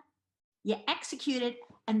plan, you execute it,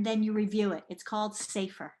 and then you review it. It's called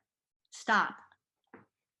SAFER. Stop,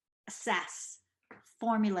 assess,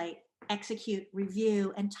 formulate, execute,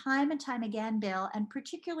 review. And time again, Bill, and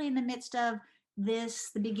particularly in the midst of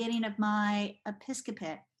the beginning of my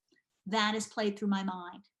episcopate, that is played through my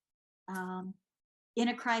mind. In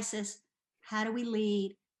a crisis, how do we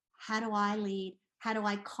lead? How do I lead? How do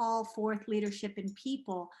I call forth leadership in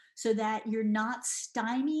people so that you're not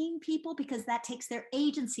stymieing people, because that takes their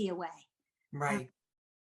agency away? Right.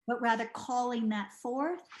 But rather calling that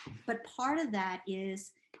forth. But part of that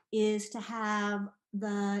is to have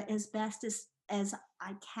as best as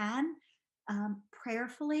I can,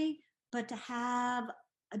 prayerfully, but to have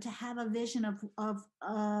a vision of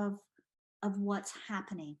what's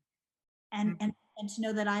happening, and to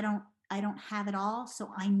know that I don't have it all,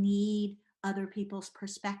 so I need other people's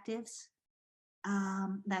perspectives.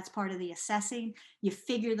 That's part of the assessing. You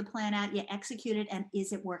figure the plan out, you execute it, and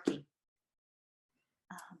is it working?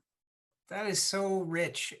 That is so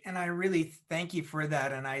rich, and I really thank you for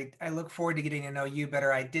that. And I look forward to getting to know you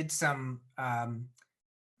better. I did some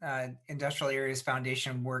Industrial Areas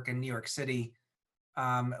Foundation work in New York City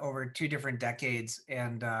over 2 different decades,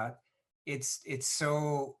 and it's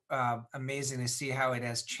so amazing to see how it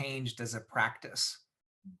has changed as a practice,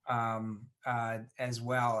 as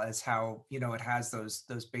well as how it has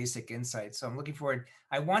those basic insights. So I'm looking forward.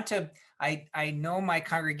 I know my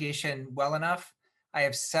congregation well enough. I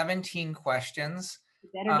have 17 questions.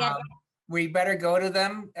 We better go to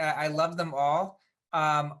them. I love them all.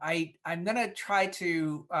 I'm gonna try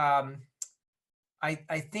to. I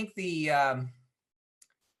think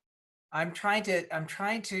I'm trying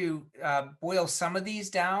to boil some of these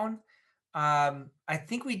down. I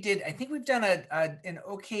think we've done an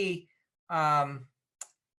okay. I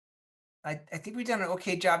think we've done an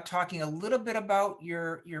okay job talking a little bit about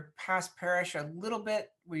your past parish. A little bit.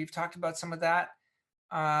 We've talked about some of that.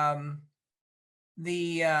 I'm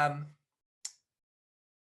gonna.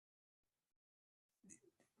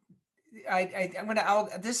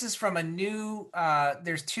 This is from a new.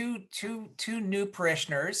 There's two new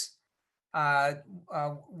parishioners.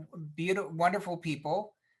 Beautiful, wonderful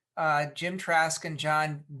people. Jim Trask and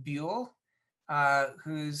John Buell,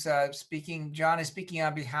 who's speaking. John is speaking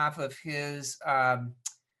on behalf of his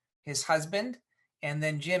husband, and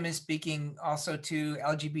then Jim is speaking also to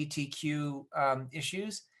LGBTQ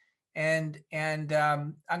issues. And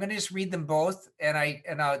I'm going to just read them both.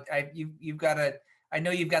 You've got to. I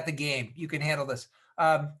know you've got the game. You can handle this.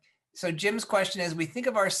 So Jim's question is: we think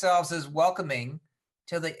of ourselves as welcoming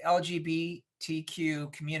to the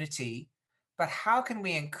LGBTQ community, but how can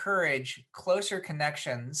we encourage closer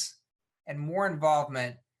connections and more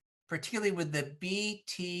involvement, particularly with the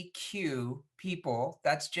BTQ people?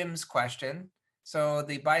 That's Jim's question. So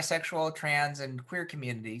the bisexual, trans, and queer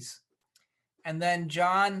communities. And then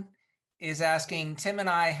John is asking, Tim and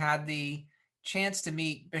I had the chance to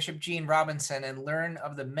meet Bishop Gene Robinson and learn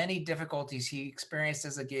of the many difficulties he experienced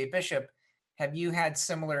as a gay bishop. Have you had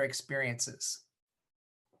similar experiences?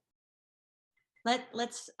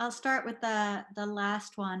 I'll start with the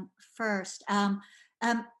last one first.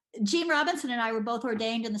 Gene Robinson and I were both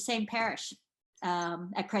ordained in the same parish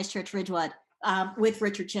at Christ Church Ridgewood with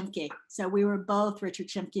Richard Chimke. So we were both Richard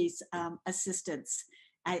Chimke's assistants.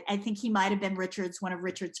 I think he might have been one of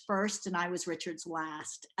Richard's first, and I was Richard's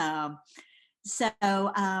last. And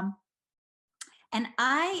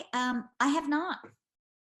I have not,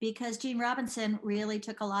 because Gene Robinson really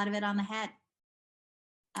took a lot of it on the head.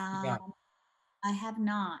 Yeah. I have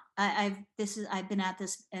not. I've been at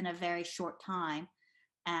this in a very short time,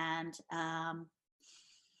 and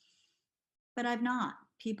but I've not.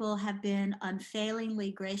 People have been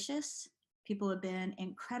unfailingly gracious. People have been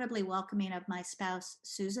incredibly welcoming of my spouse,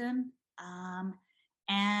 Susan,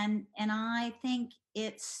 and I think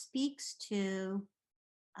it speaks to,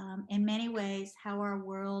 in many ways, how our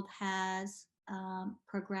world has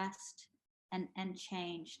progressed and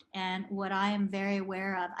changed. And what I am very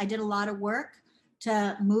aware of, I did a lot of work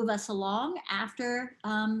to move us along after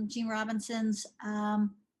Gene Robinson's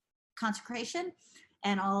consecration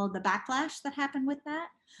and all the backlash that happened with that.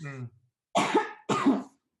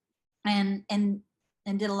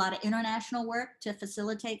 And did a lot of international work to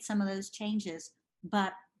facilitate some of those changes.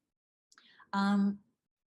 But I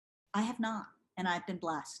have not, and I've been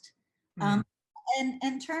blessed. And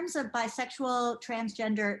in terms of bisexual,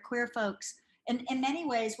 transgender, queer folks, in many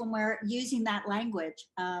ways, when we're using that language,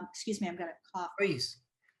 excuse me, I'm going to cough. Please.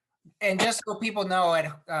 And just so people know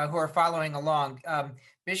who are following along,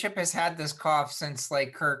 Bishop has had this cough since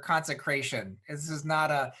like her consecration. This is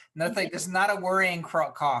not a worrying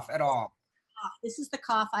cough at all. This is the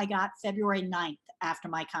cough I got February 9th after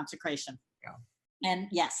my consecration. Yeah. And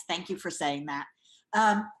yes, thank you for saying that.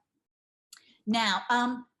 Now,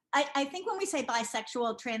 I think when we say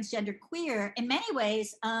bisexual, transgender, queer, in many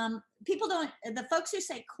ways, the folks who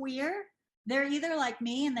say queer, they're either like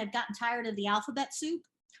me and they've gotten tired of the alphabet soup,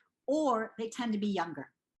 or they tend to be younger.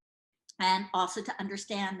 And also to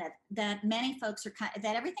understand that many folks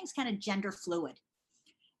that everything's kind of gender fluid.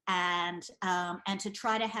 And to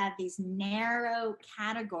try to have these narrow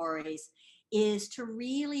categories is to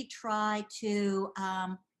really try to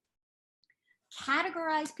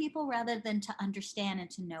categorize people rather than to understand and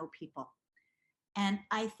to know people. And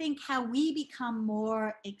I think how we become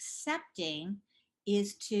more accepting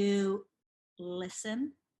is to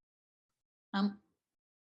listen.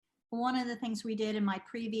 One of the things we did in my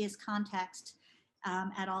previous context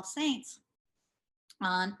at All Saints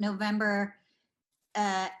on November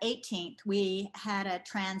 18th, we had a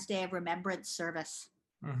Trans Day of Remembrance service.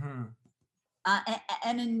 Mm-hmm.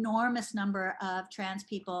 An enormous number of trans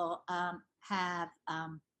people have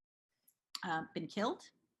been killed,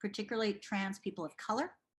 particularly trans people of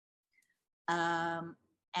color,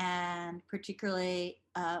 and particularly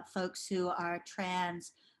folks who are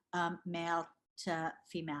trans male to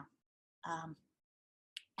female.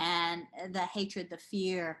 And the hatred, the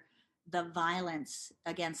fear, the violence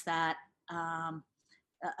against that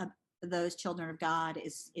those children of God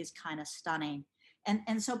is kind of stunning.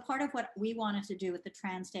 And so part of what we wanted to do with the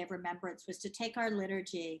Trans Day of Remembrance was to take our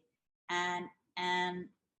liturgy and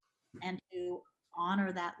to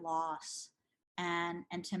honor that loss and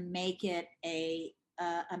to make it a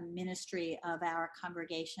ministry of our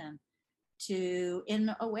congregation, to,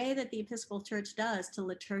 in a way that the Episcopal Church does, to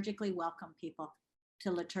liturgically welcome people,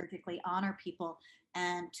 to liturgically honor people,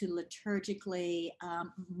 and to liturgically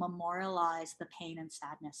memorialize the pain and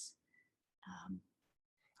sadness.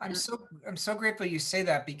 I'm so grateful you say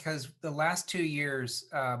that, because the last 2 years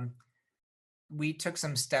we took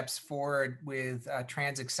some steps forward with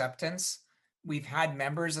trans acceptance. We've had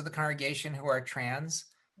members of the congregation who are trans,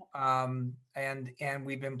 and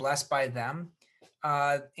we've been blessed by them.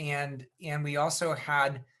 And we also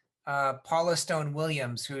had Paula Stone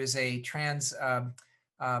Williams, who is a trans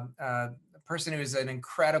person who is an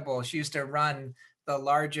incredible. She used to run the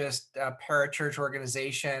largest parachurch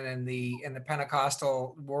organization in the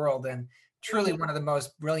Pentecostal world, and truly one of the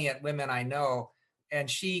most brilliant women I know. And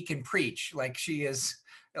she can preach, like she is,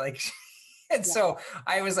 like. And so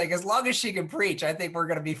I was like, as long as she can preach, I think we're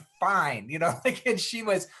going to be fine, like. And she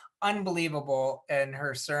was unbelievable in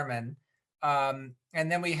her sermon. And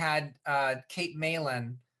then we had Kate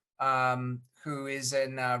Malin, who is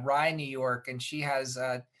in Rye, New York, and she has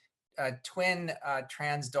twin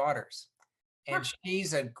trans daughters. And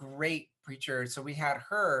she's a great preacher. So we had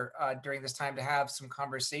her during this time to have some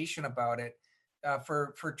conversation about it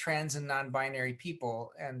for trans and non-binary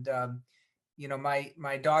people. And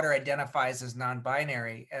my daughter identifies as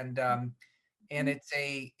non-binary, and it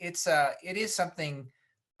is something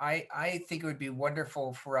I think it would be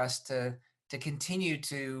wonderful for us to continue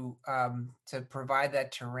to provide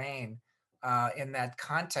that terrain in that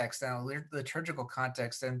context, in a liturgical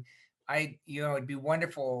context. And it'd be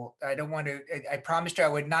wonderful. I promised you I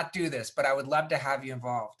would not do this, but I would love to have you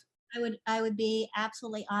involved. I would be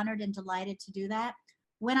absolutely honored and delighted to do that.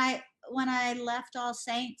 When I left All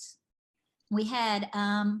Saints, we had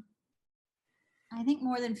I think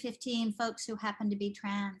more than 15 folks who happened to be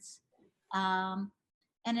trans, and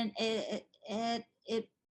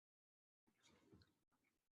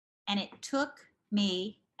it took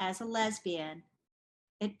me, as a lesbian,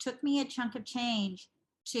 it took me a chunk of change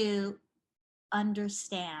to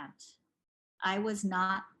understand. I was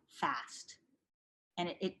not fast,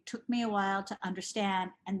 and it took me a while to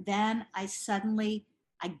understand, and then I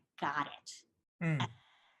got it.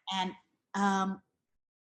 And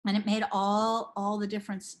it made all the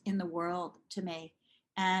difference in the world to me.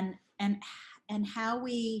 And how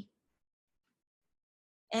we,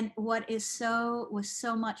 and what was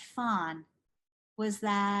so much fun was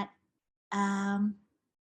that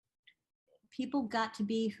people got to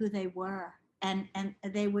be who they were, and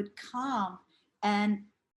they would come, and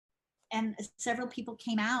several people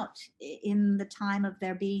came out in the time of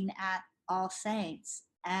their being at All Saints,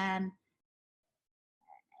 and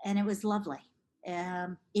it was lovely.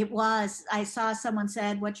 I saw someone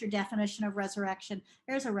said, "What's your definition of resurrection?"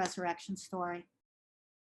 There's a resurrection story.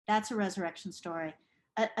 That's a resurrection story.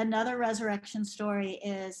 Another resurrection story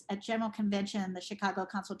is at General Convention, the Chicago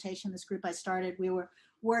Consultation, this group I started, we were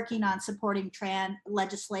working on supporting trans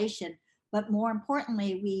legislation. But more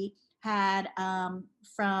importantly, we had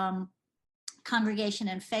from congregation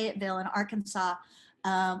in Fayetteville in Arkansas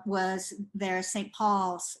was their St.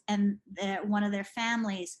 Paul's, and one of their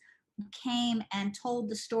families came and told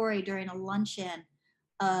the story during a luncheon.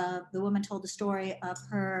 The woman told the story of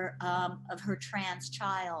her trans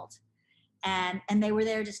child, and they were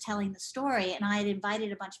there just telling the story. And I had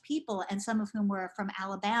invited a bunch of people, and some of whom were from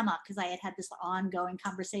Alabama, because I had this ongoing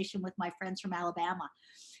conversation with my friends from Alabama.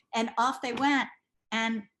 And off they went.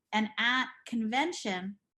 And at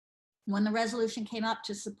convention, when the resolution came up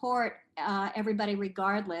to support everybody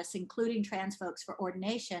regardless, including trans folks, for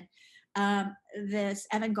ordination, this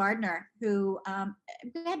Evan Gardner, who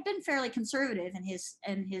had been fairly conservative in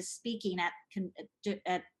his speaking at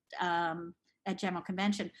General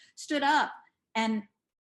Convention, stood up and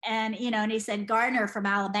he said, "Gardner from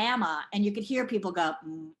Alabama," and you could hear people go,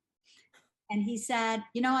 "Mm." And he said,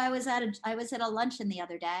 "I was at a luncheon the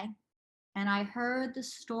other day, and I heard the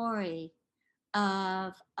story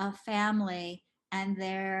of a family and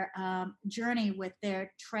their journey with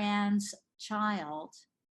their trans child.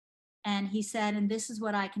 And he said, and this is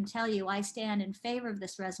what I can tell you, I stand in favor of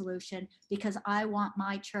this resolution because I want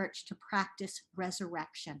my church to practice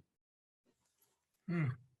resurrection.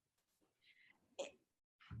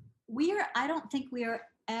 I don't think we are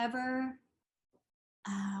ever,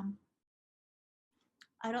 I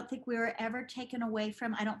don't think we were ever taken away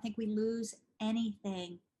from, I don't think we lose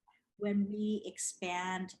anything when we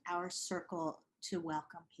expand our circle to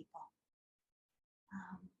welcome people.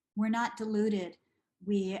 We're not diluted.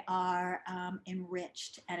 We are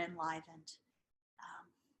enriched and enlivened.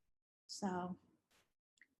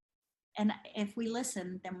 And if we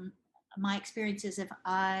listen, then my experience is if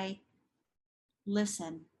I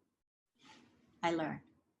listen, I learn.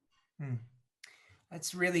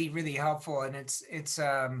 That's really, really helpful. And it's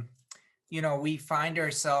we find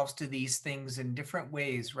ourselves to these things in different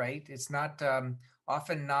ways, right? It's not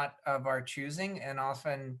often not of our choosing, and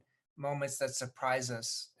often moments that surprise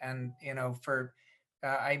us. And for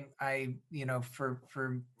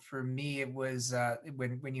me, it was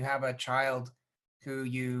when you have a child who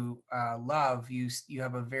you love, you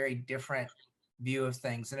have a very different view of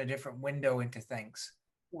things and a different window into things.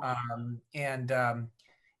 Yeah. And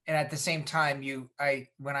at the same time,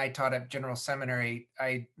 when I taught at General Seminary,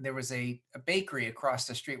 there was a bakery across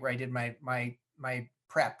the street where I did my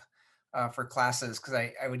prep for classes, because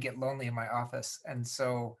I would get lonely in my office, and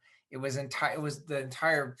so it was the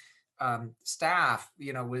entire staff,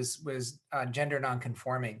 was gender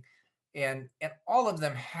nonconforming, and all of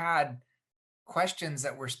them had questions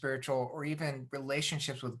that were spiritual or even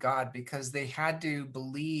relationships with God, because they had to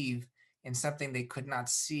believe in something they could not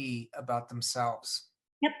see about themselves.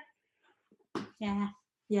 Yep. Yeah.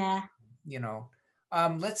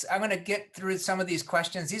 I'm going to get through some of these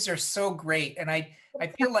questions. These are so great. And I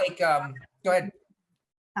feel like, go ahead.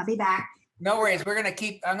 I'll be back. No worries. I'm going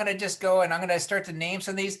to just go and I'm going to start to name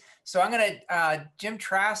some of these. So I'm going to, Jim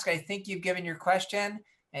Trask, I think you've given your question.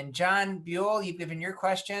 And John Buell, you've given your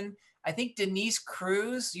question. I think Denise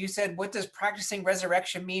Cruz, you said, what does practicing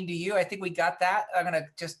resurrection mean to you? I think we got that. I'm going to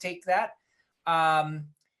just take that.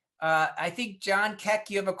 I think John Keck,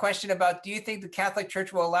 you have a question about, do you think the Catholic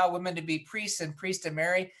Church will allow women to be priests and priests to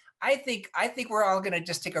marry? I think we're all going to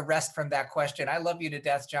just take a rest from that question. I love you to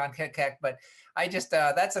death, John Keck, but I just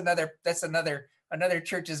that's another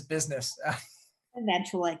church's business.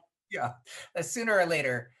 Eventually. Yeah, sooner or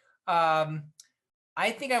later.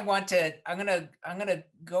 I think I'm gonna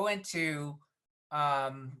go into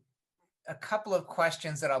a couple of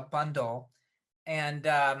questions that I'll bundle, and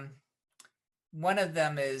one of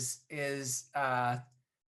them is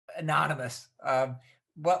anonymous.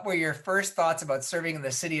 What were your first thoughts about serving in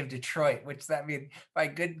the city of Detroit? Which that mean, by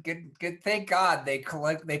good. Thank God they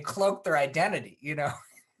cloaked their identity.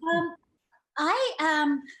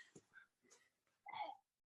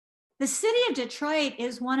 The city of Detroit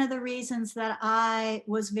is one of the reasons that I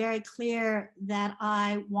was very clear that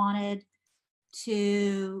I wanted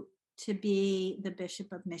to be the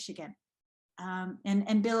Bishop of Michigan.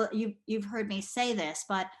 And Bill, you've heard me say this,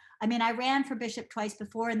 but I mean, I ran for bishop twice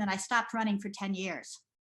before, and then I stopped running for 10 years.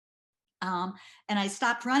 And I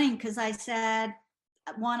stopped running because I said,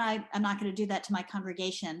 one, I'm not going to do that to my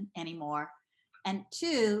congregation anymore. And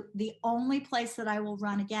two, the only place that I will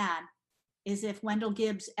run again is if Wendell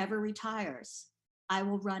Gibbs ever retires. I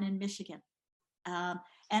will run in Michigan. And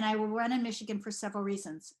I will run in Michigan for several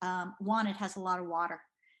reasons. One, it has a lot of water.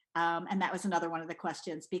 And that was another one of the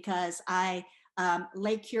questions, because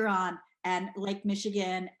Lake Huron and Lake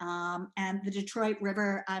Michigan and the Detroit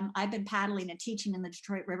River, I've been paddling and teaching in the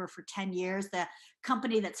Detroit River for 10 years. The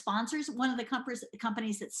company that sponsors, one of the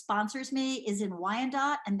companies that sponsors me is in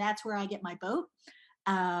Wyandotte, and that's where I get my boat.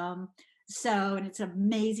 And it's an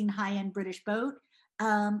amazing high-end British boat.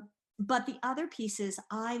 But the other piece is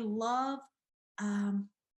I love,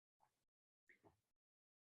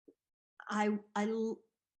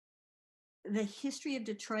 the history of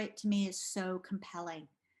Detroit to me is so compelling.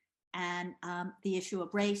 And the issue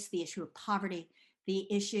of race, the issue of poverty, the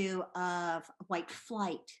issue of white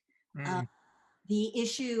flight, the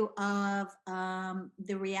issue of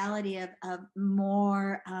the reality of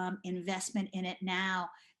more investment in it now,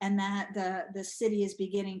 and that the city is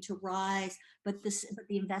beginning to rise, but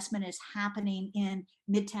the investment is happening in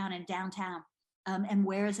Midtown and downtown. And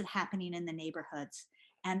where is it happening in the neighborhoods?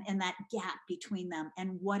 And that gap between them,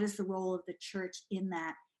 and what is the role of the church in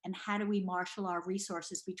that, and how do we marshal our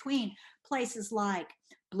resources between places like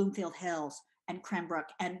Bloomfield Hills and Cranbrook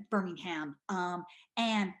and Birmingham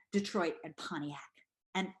and Detroit and Pontiac.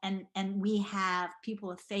 and we have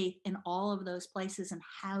people of faith in all of those places. And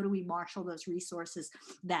how do we marshal those resources,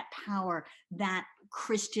 that power, that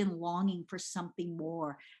Christian longing for something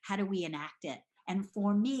more? How do we enact it? And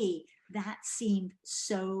for me, that seemed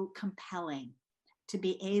so compelling, to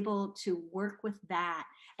be able to work with that,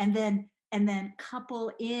 and then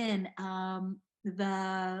couple in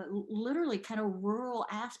the literally kind of rural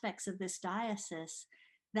aspects of this diocese.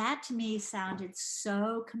 That to me sounded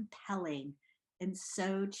so compelling and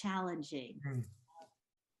so challenging.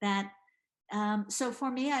 That so for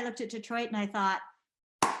me, I looked at Detroit and I thought,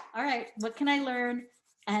 all right, what can I learn,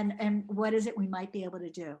 and what is it we might be able to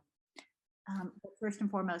do? But first and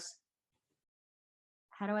foremost,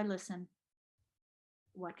 how do I listen?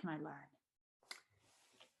 What can I learn?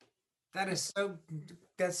 That's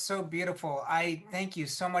so beautiful. I thank you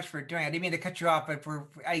so much for doing it. I didn't mean to cut you off, but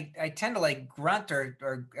I tend to like grunt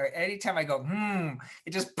or anytime I go,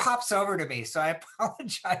 it just pops over to me. So I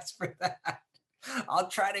apologize for that. I'll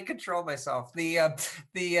try to control myself. That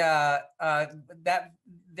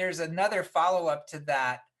there's another follow-up to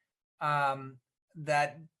that,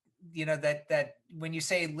 that when you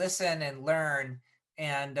say listen and learn,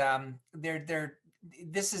 and I'm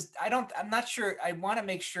not sure. I want to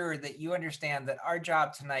make sure that you understand that our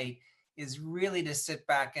job tonight is really to sit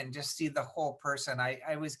back and just see the whole person.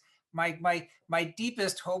 My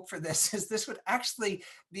deepest hope for this is this would actually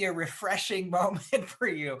be a refreshing moment for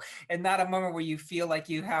you, and not a moment where you feel like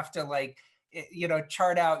you have to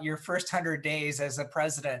chart out your first 100 days as a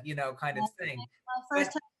president, kind of thing. My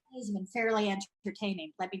first 100 days have been fairly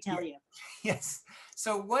entertaining, let me tell you. Yes.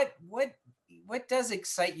 So what does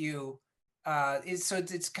excite you?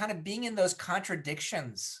 It's kind of being in those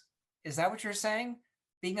contradictions. Is that what you're saying?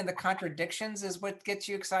 Being in the contradictions is what gets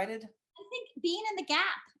you excited? I think being in the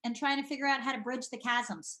gap and trying to figure out how to bridge the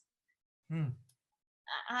chasms.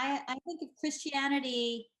 I think of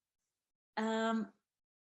Christianity, and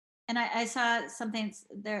I saw something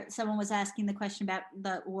there. Someone was asking the question about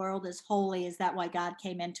the world is holy. Is that why God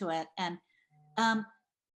came into it? And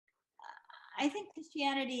I think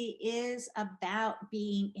Christianity is about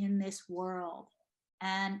being in this world,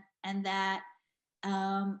 and that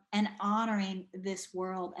and honoring this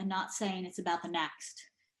world, and not saying it's about the next.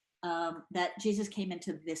 That Jesus came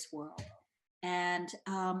into this world, and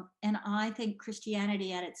I think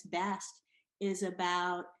Christianity at its best is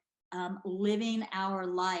about living our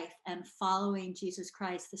life and following Jesus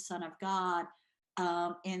Christ, the Son of God,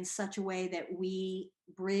 in such a way that we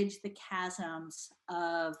bridge the chasms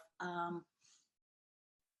of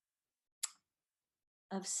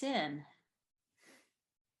sin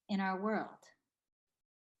in our world,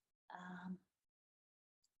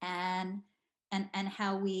 and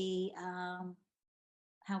how we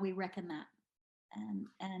reckon that,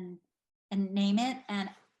 and name it and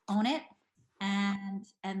own it, and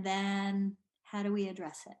then how do we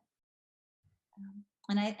address it?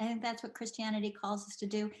 And I think that's what Christianity calls us to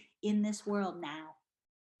do in this world now.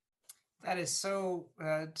 That is so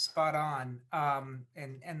spot on,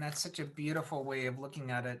 and that's such a beautiful way of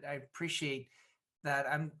looking at it. I appreciate that.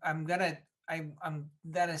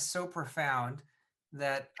 That is so profound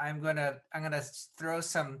that I'm gonna throw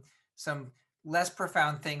some less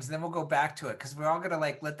profound things, and then we'll go back to it, because we're all gonna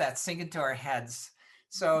let that sink into our heads.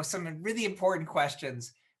 So some really important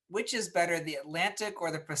questions: which is better, the Atlantic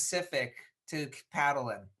or the Pacific to paddle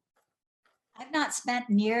in? I've not spent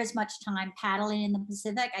near as much time paddling in the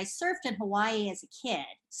Pacific. I surfed in Hawaii as a kid,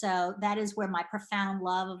 so that is where my profound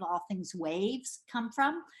love of all things waves come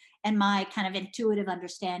from, and my kind of intuitive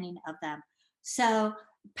understanding of them. So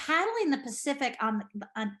paddling the Pacific on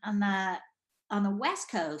the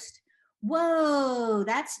West Coast, whoa,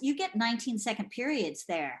 you get 19-second periods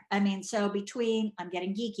there. I mean, so I'm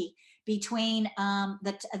getting geeky, between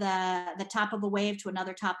the top of a wave to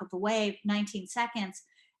another top of a wave, 19 seconds.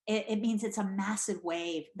 It means it's a massive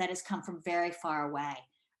wave that has come from very far away.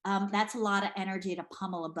 That's a lot of energy to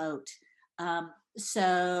pummel a boat.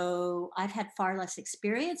 So I've had far less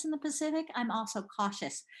experience in the Pacific. I'm also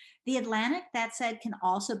cautious. The Atlantic, that said, can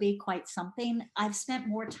also be quite something. I've spent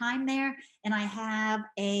more time there, and I have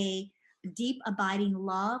a deep, abiding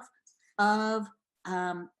love of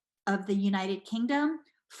the United Kingdom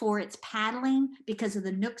for its paddling, because of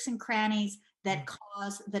the nooks and crannies that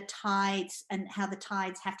cause the tides, and how the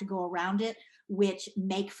tides have to go around it, which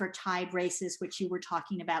make for tide races, which you were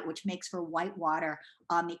talking about, which makes for whitewater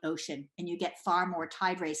on the ocean. And you get far more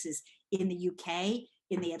tide races in the UK,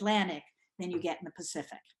 in the Atlantic, than you get in the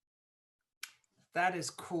Pacific. That is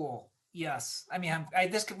cool. Yes. I mean,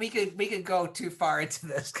 we could go too far into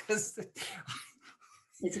this, because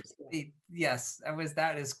yes,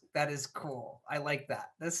 that is cool. I like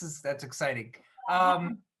that. That's exciting.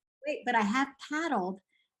 Wait, but I have paddled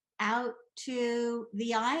out to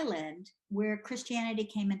the island where Christianity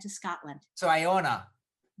came into Scotland. So Iona.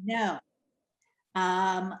 No.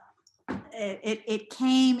 It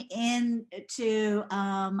came into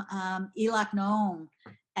Elac Nome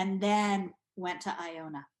and then went to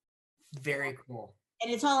Iona. Very cool.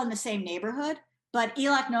 And it's all in the same neighborhood, but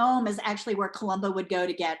Elac Nome is actually where Columba would go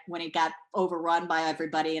to get when he got overrun by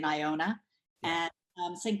everybody in Iona. Yeah.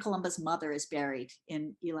 And St. Columba's mother is buried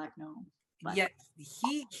in Elac Nome. Yeah,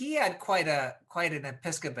 he had quite an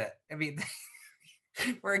episcopate. I mean,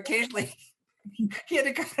 where occasionally he had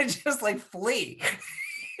to kind of just like flee.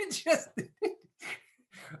 Just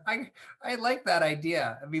I like that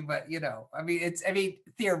idea. I mean, but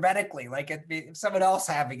theoretically, like if someone else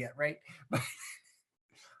having it, right? But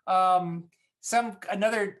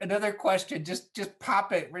another question, just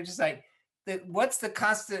pop it. We're just like, what's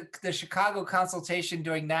the Chicago consultation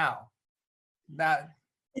doing now?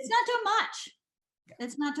 It's not doing much. Yeah.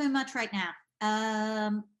 It's not doing much right now.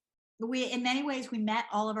 We, in many ways, we met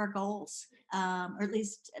all of our goals, or at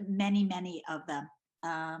least many of them.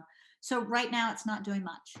 So right now it's not doing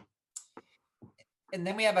much. And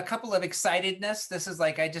then we have a couple of excitedness. This is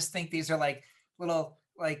like, I just think these are like little,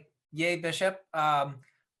 like, yay, Bishop.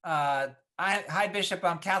 Hi, Bishop,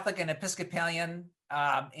 I'm Catholic and Episcopalian,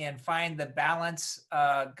 and find the balance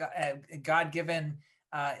God-given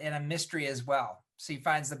in a mystery as well. So he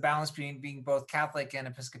finds the balance between being both Catholic and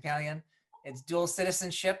Episcopalian. It's dual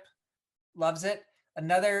citizenship, loves it.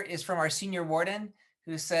 Another is from our senior warden,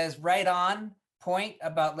 who says, right on point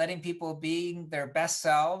about letting people be their best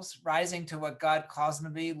selves, rising to what God calls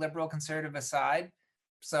them to be, liberal, conservative aside.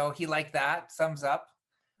 So he liked that, thumbs up.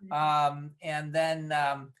 And then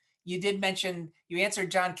you did mention, you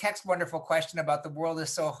answered John Keck's wonderful question about the world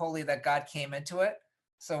is so holy that God came into it.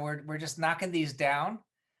 So we're just knocking these down.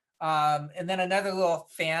 And then another little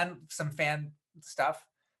some fan stuff.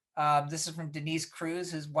 This is from Denise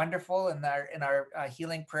Cruz, who's wonderful in our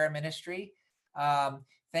healing prayer ministry.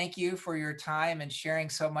 Thank you for your time and sharing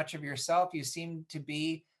so much of yourself. You seem to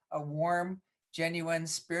be a warm, genuine,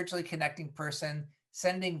 spiritually connecting person,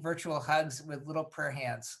 sending virtual hugs with little prayer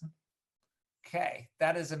hands. Okay,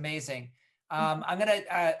 that is amazing.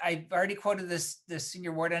 I've already quoted this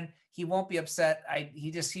senior warden. He won't be upset.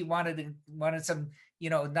 He wanted some,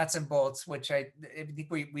 nuts and bolts, which I think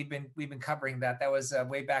we've been covering that. That was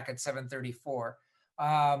way back at 7:34.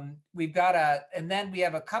 And then we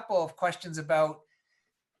have a couple of questions about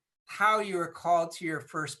how you were called to your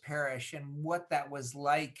first parish and what that was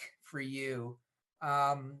like for you.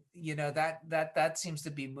 That seems to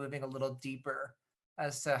be moving a little deeper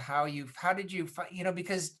as to how did you find,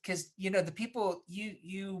 because the people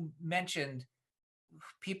you mentioned,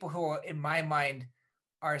 people who in my mind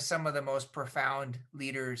are some of the most profound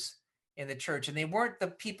leaders in the church, and they weren't the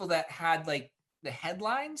people that had like the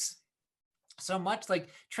headlines so much. Like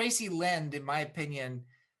Tracy Lind, in my opinion,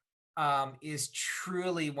 is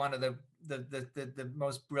truly one of the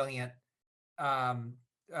most brilliant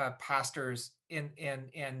pastors and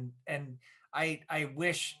I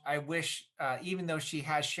wish even though she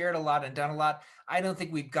has shared a lot and done a lot, I don't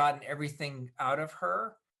think we've gotten everything out of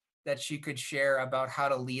her that she could share about how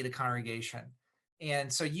to lead a congregation.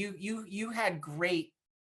 And so you had great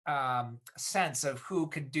sense of who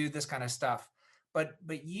could do this kind of stuff, but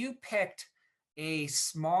you picked a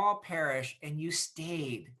small parish and you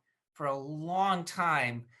stayed for a long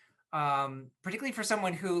time, particularly for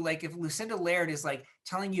someone who, like, if Lucinda Laird is like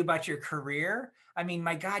telling you about your career, I mean,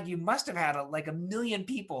 my God, you must have had a million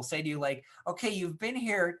people say to you, like, okay, you've been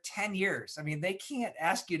here 10 years. I mean, they can't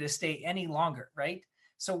ask you to stay any longer, right?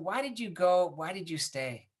 So why did you go? Why did you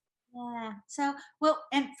stay? Yeah. So, well,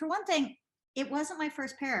 and for one thing, it wasn't my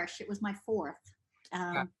first parish. It was my fourth.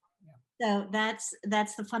 So that's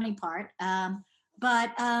the funny part.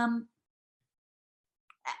 But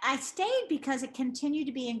I stayed because it continued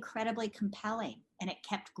to be incredibly compelling and it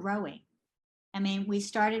kept growing. I mean, we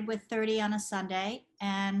started with 30 on a Sunday,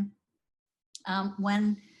 and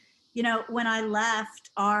when I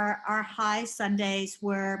left, our high Sundays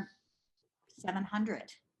were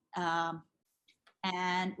 700.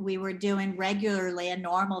 And we were doing regularly, a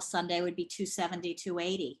normal Sunday would be 270,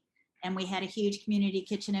 280. And we had a huge community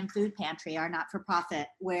kitchen and food pantry, our not-for-profit,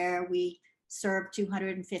 where we served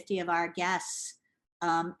 250 of our guests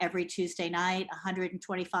every Tuesday night,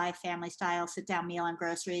 125 family-style sit-down meal and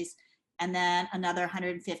groceries, and then another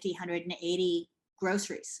 150, 180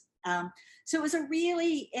 groceries. So it was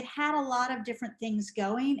it had a lot of different things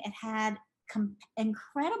going. It had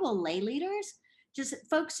incredible lay leaders, just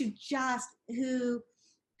folks who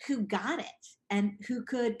who got it and who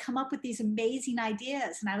could come up with these amazing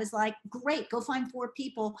ideas. And I was like, great, go find 4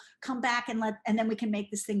 people, come back and then we can make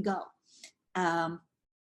this thing go.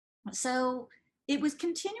 So it was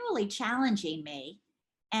continually challenging me.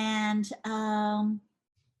 And I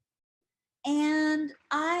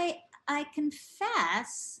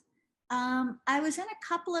confess, I was in a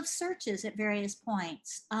couple of searches at various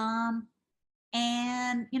points. And,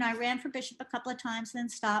 I ran for bishop a couple of times and then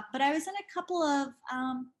stopped, but I was in a couple of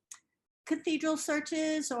cathedral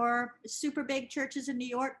searches or super big churches in New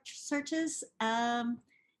York searches. And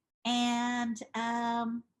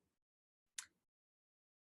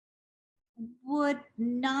would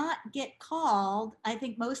not get called, I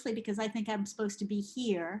think mostly because I think I'm supposed to be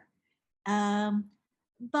here.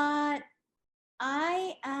 But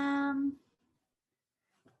I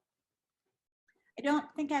don't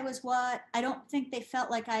think I don't think they felt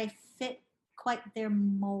like I fit quite their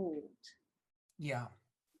mold. Yeah.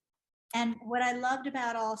 And what I loved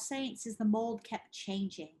about All Saints is the mold kept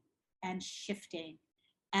changing and shifting,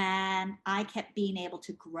 and I kept being able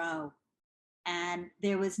to grow. And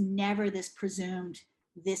there was never this presumed,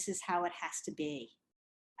 this is how it has to be.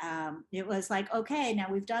 It was like, okay, now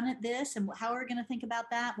we've done it this, and how are we going to think about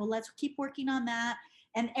that? Well, let's keep working on that.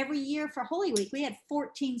 And every year for Holy Week, we had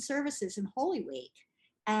 14 services in Holy Week,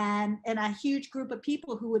 and a huge group of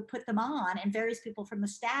people who would put them on, and various people from the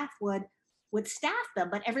staff would staff them,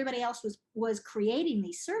 but everybody else was creating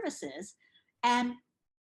these services, and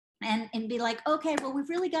be like, okay, well, we've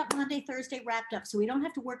really got Maundy Thursday wrapped up, so we don't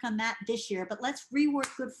have to work on that this year, but let's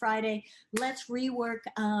rework Good Friday, let's rework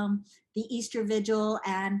the Easter Vigil,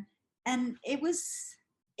 and it was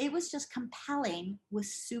just compelling with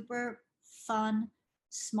super fun,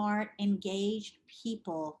 smart, engaged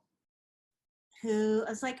people who I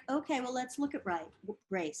was like, okay, well, let's look at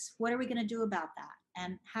race. What are we going to do about that?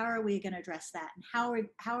 And how are we going to address that? And how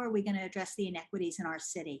are we going to address the inequities in our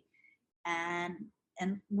city? And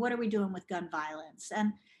what are we doing with gun violence?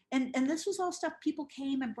 And this was all stuff people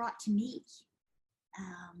came and brought to me.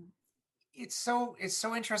 It's so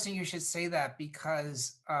interesting you should say that,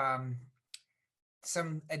 because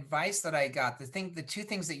some advice that I got, the 2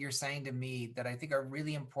 things that you're saying to me that I think are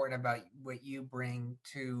really important about what you bring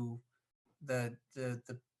to the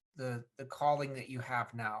calling that you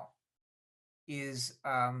have now is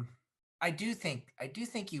I do think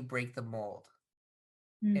you break the mold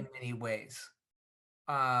in many ways.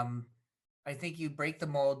 I think you break the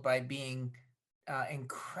mold by being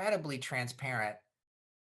incredibly transparent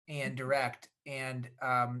and direct, and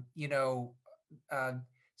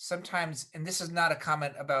sometimes, and this is not a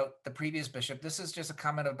comment about the previous bishop, this is just a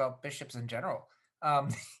comment about bishops in general.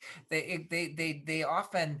 They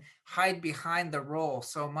often hide behind the role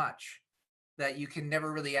so much that you can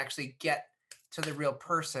never really actually get to the real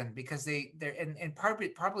person, because they're and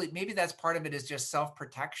probably maybe that's part of it is just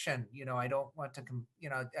self-protection. I don't want to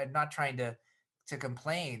I'm not trying to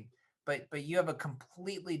complain, but you have a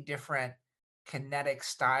completely different kinetic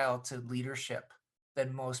style to leadership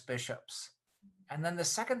than most bishops. And then the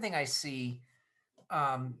second thing I see,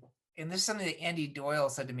 and this is something that Andy Doyle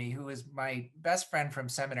said to me, who is my best friend from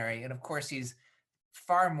seminary, and of course he's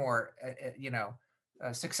far more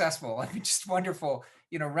successful. I mean, just wonderful,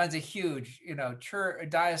 runs a huge, church,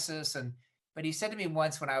 diocese. But he said to me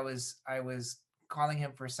once when I was calling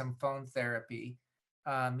him for some phone therapy,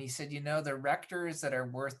 he said, the rectors that are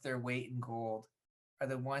worth their weight in gold are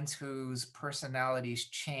the ones whose personalities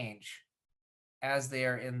change as they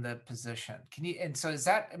are in the position. So is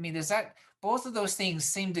that both of those things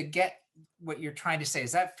seem to get what you're trying to say?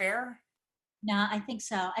 Is that fair? No, I think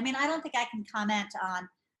so. I mean, I don't think I can comment on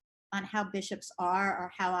how bishops are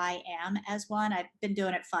or how I am as one. I've been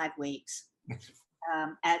doing it 5 weeks. I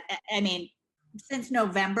mean, since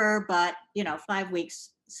November, but 5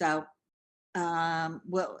 weeks. So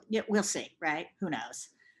we'll see, right? Who knows?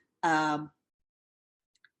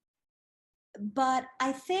 But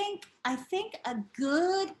I think an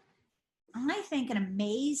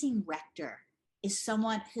amazing rector is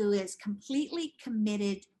someone who is completely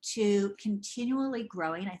committed to continually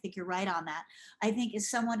growing. I think you're right on that. I think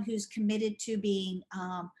is someone who's committed to being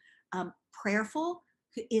prayerful,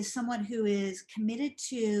 is someone who is committed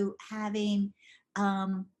to having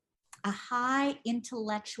a high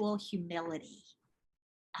intellectual humility,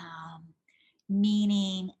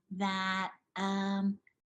 meaning that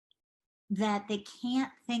that they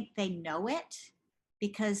can't think they know it,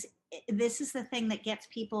 because this is the thing that gets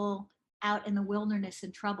people out in the wilderness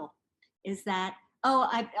in trouble, is that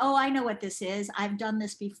I know what this is. I've done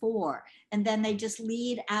this before. And then they just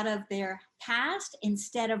lead out of their past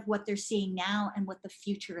instead of what they're seeing now and what the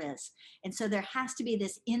future is. And so there has to be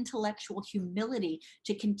this intellectual humility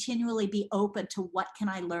to continually be open to what can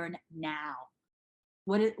I learn now?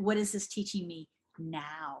 What is this teaching me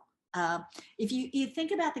now? If you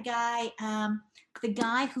think about the guy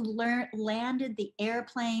who landed the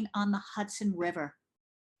airplane on the Hudson River.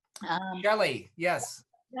 Shelley, yes.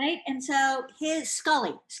 Right. And so his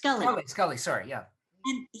Scully, sorry. Yeah.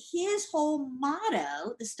 and his whole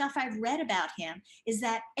motto, the stuff I've read about him, is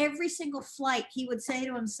that every single flight he would say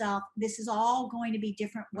to himself, this is all going to be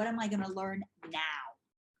different. What am I going to learn now?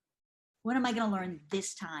 What am I going to learn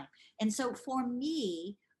this time? And so for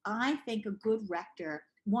me, I think a good rector,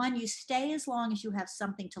 one, you stay as long as you have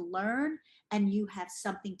something to learn and you have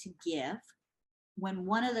something to give. When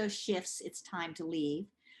one of those shifts, it's time to leave.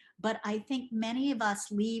 But I think many of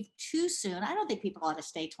us leave too soon. I don't think people ought to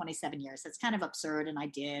stay 27 years. That's kind of absurd. And I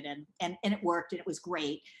did, and it worked and it was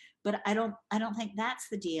great. But I don't think that's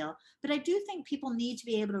the deal. But I do think people need to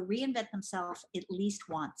be able to reinvent themselves at least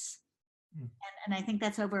once. And I think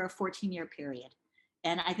that's over a 14-year period.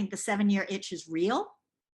 And I think the 7-year itch is real.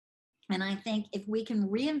 And I think if we can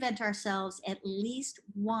reinvent ourselves at least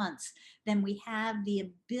once, then we have the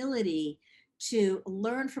ability to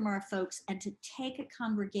learn from our folks and to take a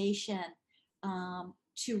congregation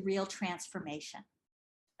to real transformation.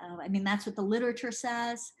 I mean, that's what the literature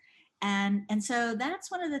says. And so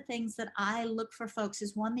that's one of the things that I look for folks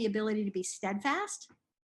is, one, the ability to be steadfast.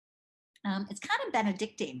 It's kind of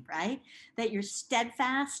Benedictine, right? That you're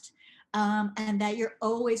steadfast and that you're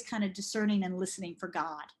always kind of discerning and listening for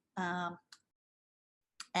God.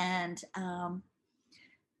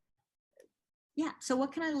 Yeah, so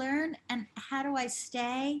what can I learn and how do I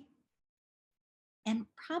stay? And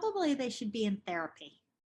probably they should be in therapy.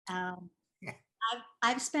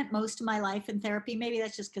 I've spent most of my life in therapy. Maybe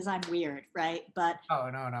that's just because I'm weird, right? But oh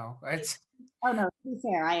no, to be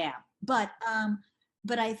fair, I am. But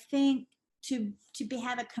I think to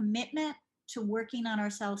have a commitment to working on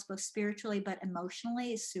ourselves both spiritually but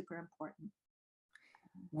emotionally is super important.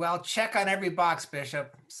 Well, check on every box,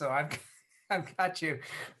 Bishop. So I've got you.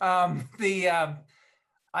 It's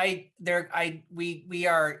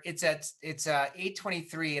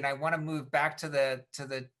 8:23, and I want to move back to the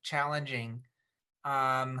challenging.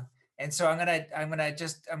 And so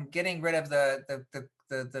I'm getting rid of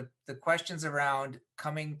the questions around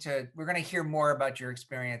coming to. We're going to hear more about your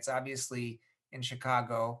experience, obviously, in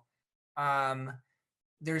Chicago.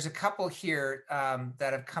 There's a couple here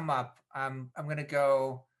that have come up. I'm going to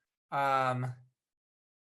go.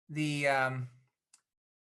 The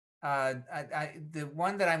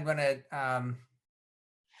one that I'm going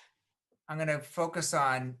to focus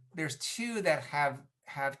on. There's two that have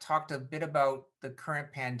talked a bit about the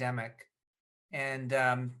current pandemic, and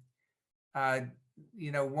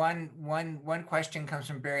one question comes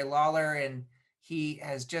from Barry Lawler, and he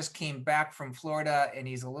has just came back from Florida, and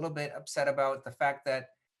he's a little bit upset about the fact that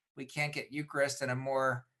we can't get Eucharist in a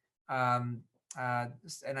more in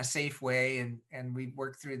a safe way, and we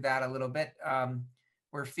worked through that a little bit.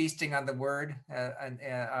 We're feasting on the Word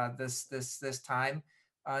this time.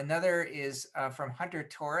 Another is from Hunter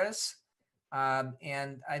Torres,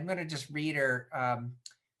 and I'm going to just read her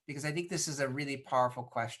because I think this is a really powerful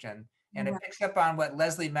question. And it picks up on what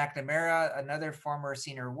Leslie McNamara, another former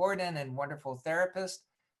senior warden and wonderful therapist,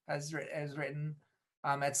 has written.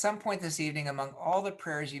 At some point this evening, among all the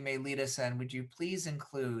prayers you may lead us in, would you please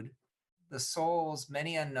include the souls,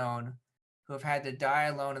 many unknown, who have had to die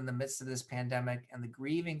alone in the midst of this pandemic, and the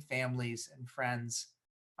grieving families and friends,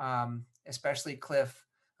 especially Cliff,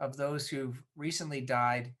 of those who've recently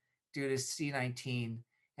died due to C-19,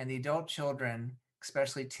 and the adult children,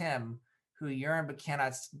 especially Tim, who yearn but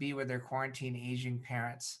cannot be with their quarantine aging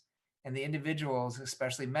parents, and the individuals,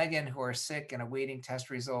 especially Megan, who are sick and awaiting test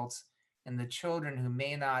results, and the children who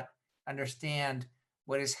may not understand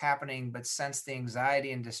what is happening but sense the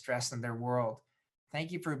anxiety and distress in their world.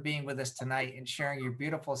 Thank you for being with us tonight and sharing your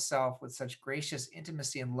beautiful self with such gracious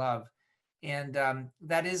intimacy and love. And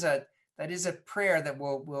that is a prayer that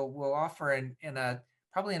we'll offer in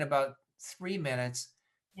probably in about 3 minutes.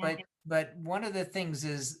 Yeah. But one of the things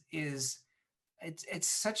is it's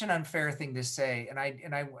such an unfair thing to say,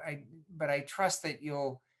 but I trust that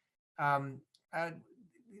you'll.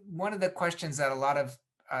 One of the questions that a lot of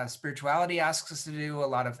spirituality asks us to do, a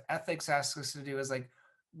lot of ethics asks us to do, is like,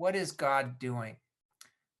 what is God doing?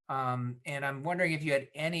 And I'm wondering if you had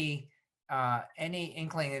any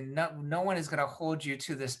inkling, and no one is going to hold you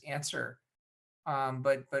to this answer.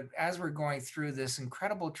 But as we're going through this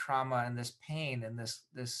incredible trauma and this pain and this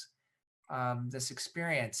this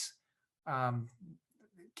experience. Can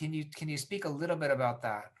you speak a little bit about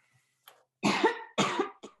that?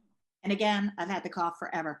 And again, I've had the cough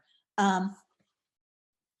forever. I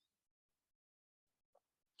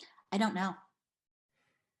don't know.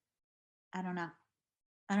 I don't know.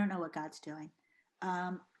 I don't know what God's doing.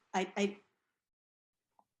 I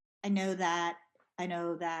know that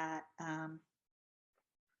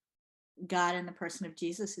God in the person of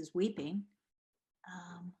Jesus is weeping.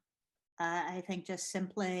 I think just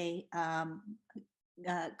simply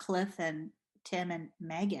Cliff and Tim and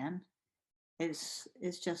Megan is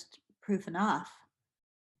just proof enough.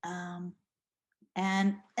 And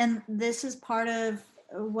this is part of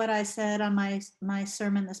what I said on my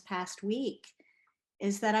sermon this past week,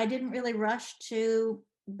 is that I didn't really rush to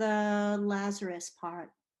the Lazarus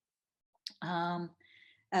part,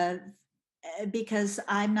 because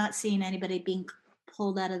I'm not seeing anybody being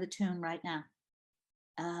pulled out of the tomb right now.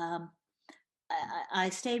 I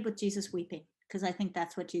stayed with Jesus weeping because I think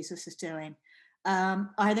that's what Jesus is doing.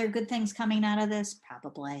 Are there good things coming out of this?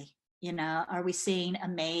 Probably. Are we seeing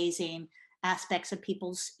amazing aspects of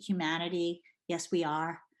people's humanity? Yes, we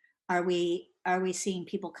are. Are we seeing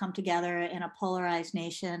people come together in a polarized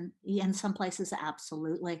nation? In some places,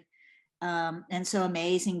 absolutely. And so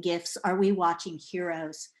amazing gifts. Are we watching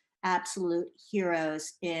heroes, absolute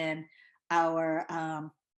heroes in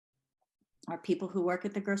our people who work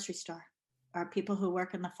at the grocery store, our people who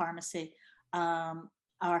work in the pharmacy,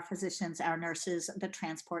 our physicians, our nurses, the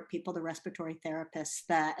transport people, the respiratory therapists,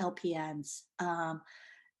 the LPNs,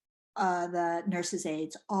 the nurses'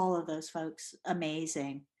 aides, all of those folks,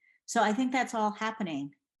 amazing. So I think that's all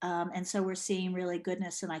happening. And so we're seeing really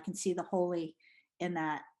goodness, and I can see the holy in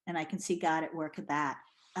that, and I can see God at work at that.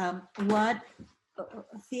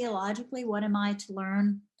 Theologically, what am I to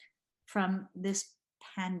learn from this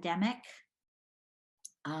pandemic?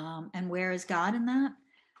 And where is God in that?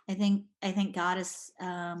 I think God is.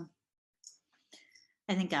 I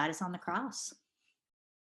think God is on the cross.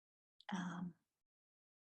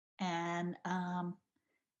 And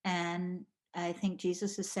I think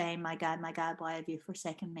Jesus is saying, my God, why have you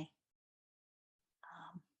forsaken me?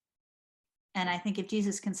 And I think if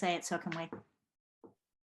Jesus can say it, so can we.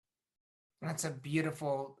 That's a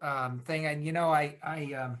beautiful thing. And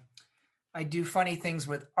I do funny things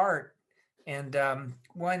with art. And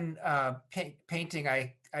one painting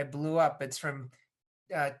I blew up. It's from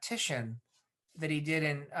Titian that he did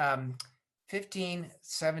in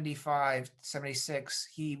 1575, 76.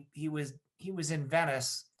 He was in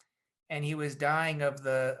Venice, and he was dying of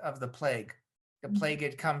the plague. The plague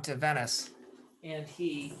had come to Venice, and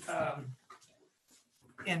he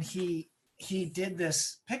did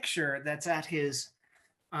this picture that's at his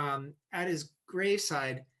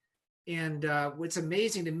graveside. And what's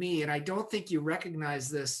amazing to me, and I don't think you recognize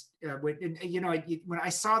this, when I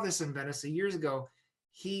saw this in Venice years ago,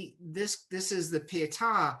 this is the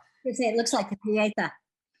Pietà. It looks like a Pietà.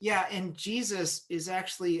 Yeah, and Jesus is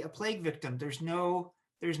actually a plague victim. There's no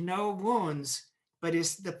wounds, but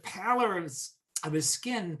the pallor of his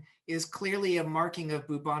skin is clearly a marking of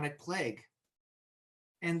bubonic plague.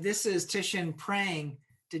 And this is Titian praying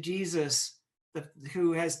to Jesus,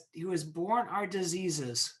 who has borne our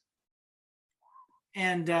diseases.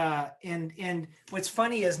 And what's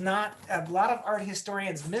funny is not a lot of art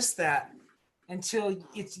historians miss that until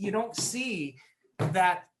you don't see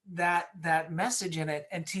that message in it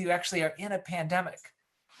until you actually are in a pandemic,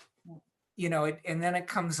 and then it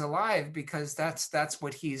comes alive, because that's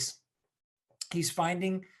what he's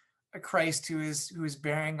finding a Christ who is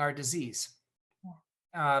bearing our disease.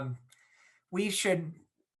 We should,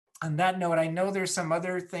 on that note, I know there's some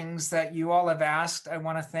other things that you all have asked. I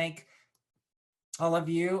want to thank all of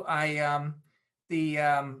you. There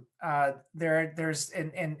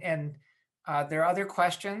are other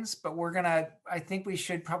questions, but I think we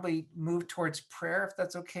should probably move towards prayer, if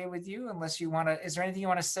that's okay with you, unless you want to. Is there anything you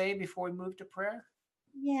want to say before we move to prayer?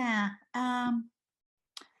 Yeah.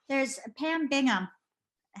 There's Pam Bingham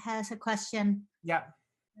has a question. Yeah.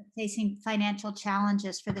 Facing financial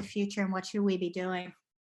challenges for the future, and what should we be doing?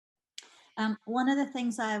 One of the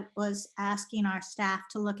things I was asking our staff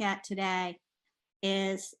to look at today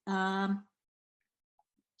is to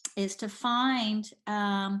find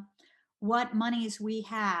what monies we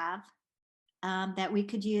have that we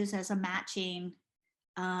could use as a matching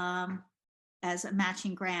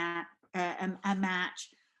grant, a match.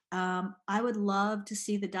 I would love to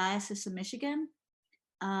see the Diocese of Michigan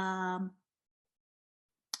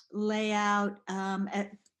lay out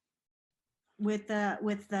with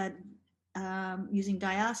the using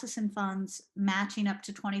diocesan funds matching up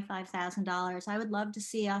to $25,000. I would love to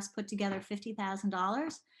see us put together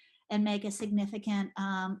 $50,000 and make a significant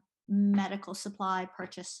medical supply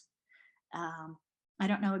purchase. I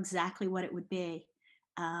don't know exactly what it would be,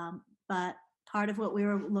 but part of what we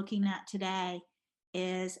were looking at today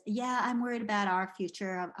is, yeah, I'm worried about our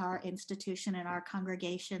future of our institution and our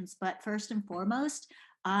congregations, but first and foremost,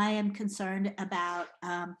 I am concerned about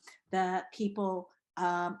the people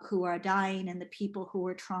who are dying and the people who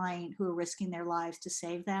are risking their lives to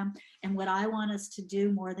save them. And what I want us to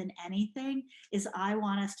do more than anything is I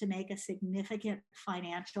want us to make a significant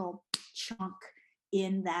financial chunk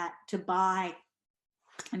in that to buy.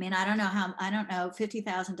 I mean, I don't know,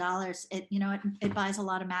 $50,000, it buys a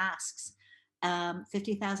lot of masks.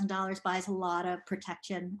 $50,000 buys a lot of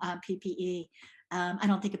protection, PPE. I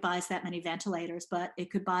don't think it buys that many ventilators, but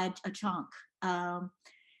it could buy a chunk.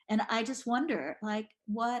 And I just wonder, like,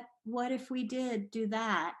 what if we did do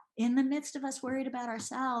that in the midst of us worried about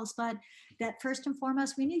ourselves, but that first and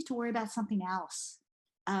foremost, we need to worry about something else.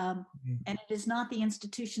 And it is not the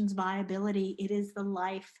institution's viability, it is the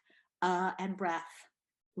life and breath,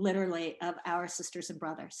 literally, of our sisters and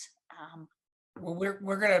brothers. Well,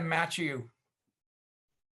 we're going to match you.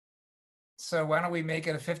 So why don't we make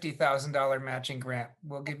it a $50,000 matching grant?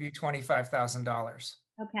 We'll give you $25,000.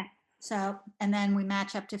 Okay. So, and then we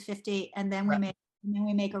match up to 50, and then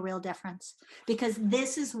we make a real difference, because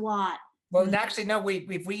this is what. Well, actually, no.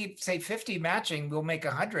 If we say 50 matching, we'll make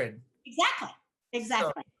 100. Exactly.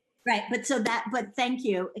 So, right. But thank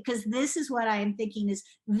you, because this is what I am thinking is,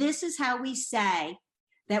 this is how we say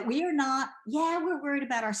that we are not, we're worried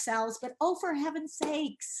about ourselves, but oh, for heaven's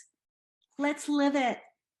sakes, let's live it.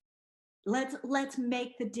 Let's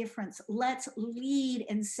make the difference. Let's lead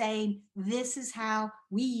in saying, this is how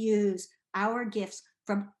we use our gifts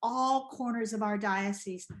from all corners of our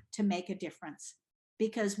diocese to make a difference,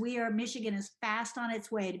 because Michigan is fast on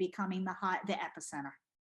its way to becoming the epicenter.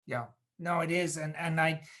 Yeah, no, it is. And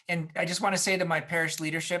I just want to say to my parish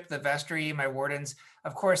leadership, the vestry, my wardens,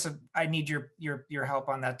 of course, I need your help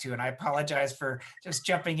on that too. And I apologize for just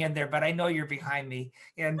jumping in there, but I know you're behind me.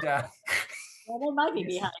 And well, they might be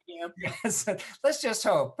behind you. Yes, let's just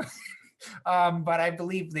hope. But I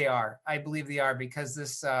believe they are. Because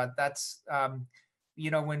this that's when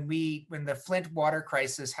the Flint water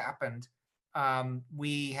crisis happened,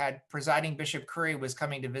 we had Presiding Bishop Curry was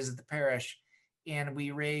coming to visit the parish, and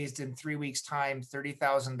we raised in 3 weeks' time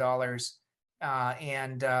 $30,000,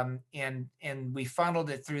 and we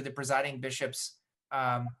funneled it through the Presiding Bishop's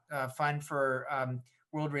fund for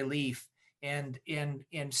world relief. And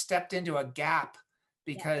stepped into a gap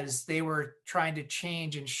because they were trying to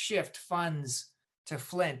change and shift funds to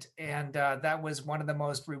Flint. And that was one of the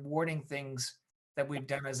most rewarding things that we've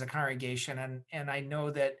done as a congregation. And I know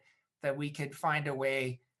that we could find a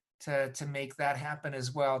way to make that happen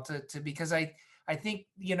as well, because I think,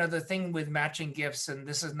 the thing with matching gifts, and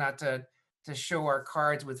this is not to show our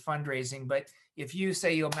cards with fundraising, but if you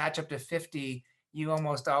say you'll match up to 50, you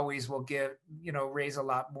almost always will raise a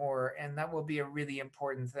lot more, and that will be a really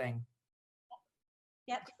important thing.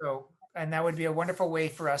 Yep. So, and that would be a wonderful way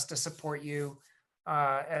for us to support you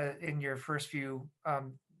in your first few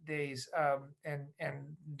days and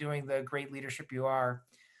doing the great leadership you are.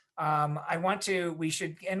 We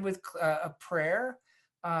should end with a prayer.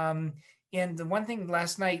 And the one thing,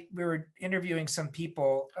 last night we were interviewing some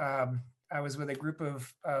people. I was with a group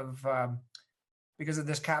of because of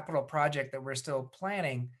this capital project that we're still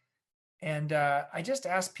planning. And I just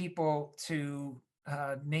asked people to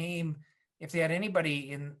name if they had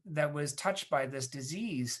anybody that was touched by this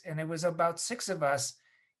disease. And it was about 6 of us,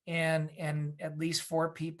 and at least 4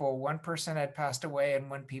 people. 1 person had passed away, and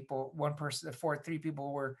 3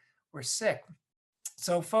 people were sick.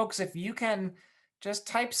 So folks, if you can just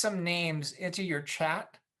type some names into your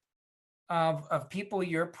chat of people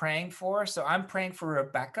you're praying for. So I'm praying for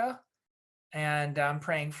Rebecca, and I'm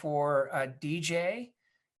praying for DJ,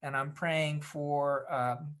 and I'm praying for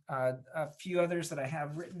a few others that I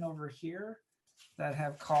have written over here that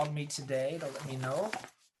have called me today to let me know.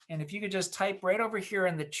 And if you could just type right over here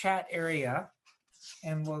in the chat area,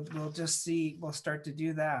 and we'll just see, we'll start to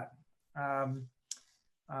do that. And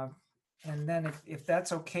then if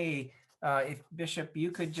that's okay, if Bishop,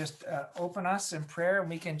 you could just open us in prayer, and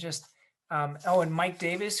we can just and Mike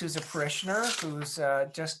Davis, who's a parishioner, who's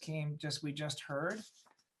we just heard.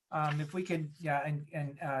 If we could,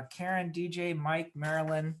 and Karen, DJ, Mike,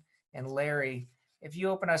 Marilyn, and Larry, if you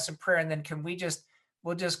open us in prayer, and then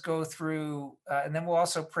we'll just go through, and then we'll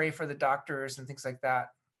also pray for the doctors and things like that.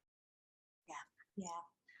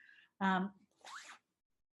 Yeah.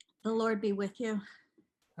 The Lord be with you.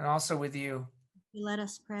 And also with you. Let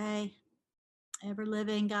us pray. Ever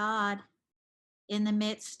living God, in the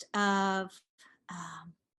midst of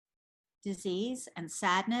disease and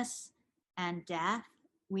sadness and death.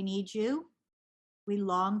 We need you. We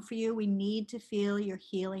long for you. We need to feel your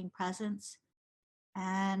healing presence.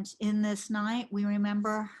 And in this night, we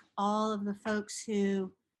remember all of the folks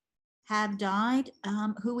who have died,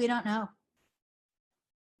 who we don't know,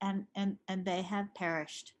 and they have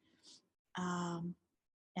perished.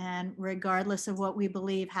 And regardless of what we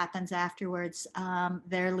believe happens afterwards,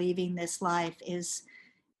 their leaving this life is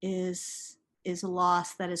a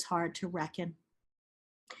loss that is hard to reckon.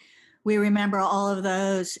 We remember all of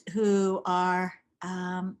those who are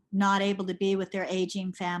not able to be with their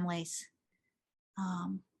aging families.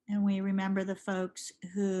 And we remember the folks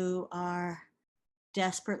who are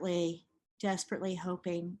desperately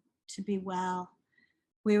hoping to be well.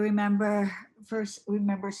 We remember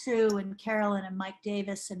Sue and Carolyn and Mike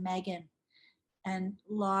Davis and Megan and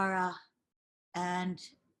Laura and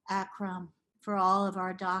Akram, for all of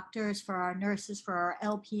our doctors, for our nurses, for our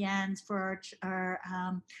LPNs, for our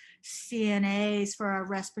CNAs, for our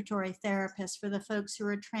respiratory therapists, for the folks who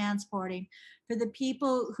are transporting, for the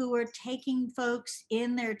people who are taking folks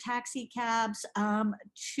in their taxi cabs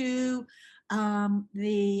to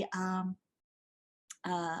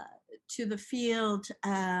the field,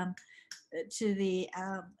 to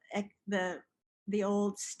the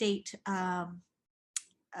old state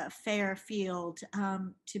fair field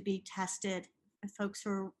to be tested. Folks who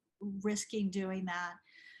are risking doing that.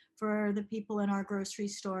 For the people in our grocery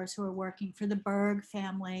stores who are working, for the Berg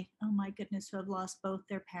family, oh my goodness, who have lost both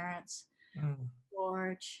their parents.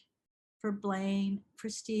 George, for Blaine, for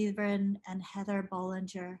Stephen and Heather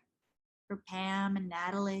Bollinger, for Pam and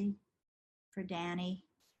Natalie, for Danny,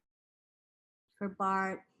 for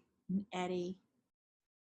Bart and Eddie,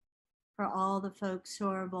 for all the folks who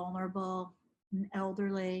are vulnerable and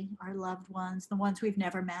elderly, our loved ones, the ones we've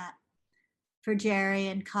never met, for Jerry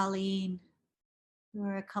and Colleen, who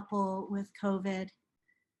are a couple with COVID,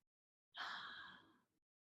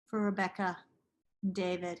 for Rebecca and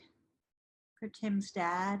David, for Tim's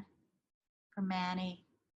dad, for Manny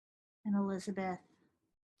and Elizabeth,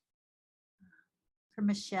 for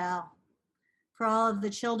Michelle, for all of the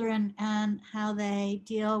children and how they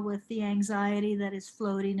deal with the anxiety that is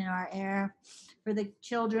floating in our air, for the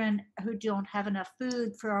children who don't have enough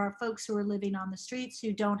food, for our folks who are living on the streets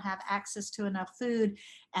who don't have access to enough food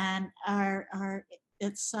and are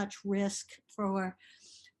at such risk, for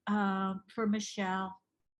Michelle,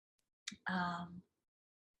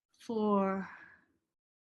 for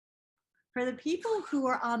the people who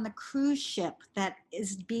are on the cruise ship that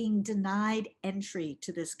is being denied entry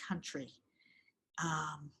to this country,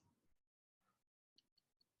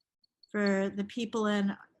 for the people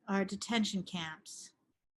in our detention camps,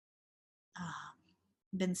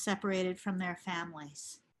 been separated from their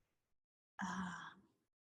families,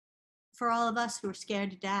 for all of us who are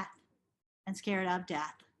scared to death and scared of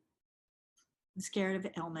death and scared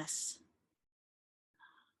of illness,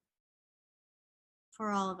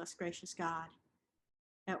 for all of us, gracious God,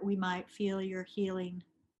 that we might feel your healing,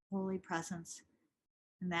 holy presence,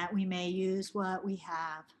 and that we may use what we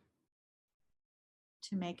have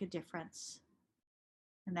to make a difference.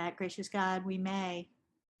 And that, gracious God, we may,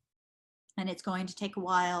 and it's going to take a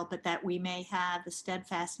while, but that we may have the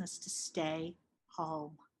steadfastness to stay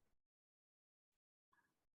home,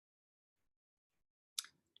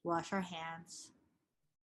 to wash our hands,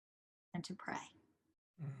 and to pray.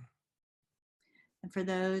 And for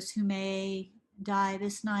those who may die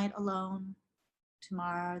this night alone,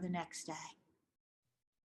 tomorrow or the next day,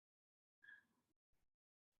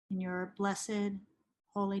 in your blessed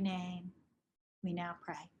holy name, we now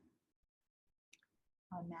pray.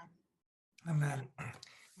 Amen. Amen.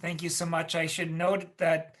 Thank you so much. I should note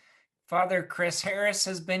that Father Chris Harris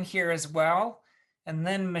has been here as well. And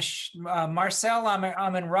then Marcel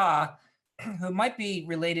Amun-Ra, who might be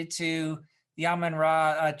related to the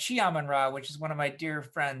Amun-Ra, Chi Amun-Ra, which is one of my dear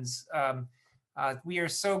friends. We are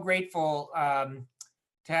so grateful to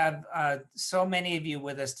have so many of you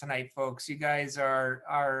with us tonight, folks. You guys are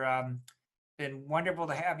been wonderful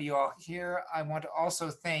to have you all here. I want to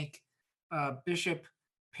also thank Bishop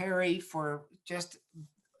Perry for just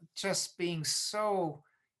being so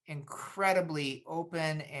incredibly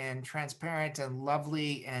open and transparent and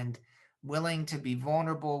lovely and willing to be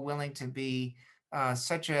vulnerable, willing to be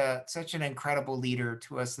such an incredible leader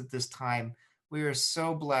to us at this time. We are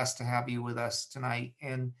so blessed to have you with us tonight,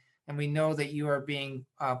 and we know that you are being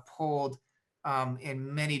pulled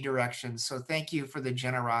in many directions. So thank you for the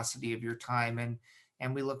generosity of your time,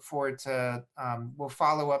 and we look forward to we'll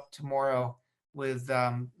follow up tomorrow with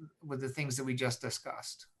the things that we just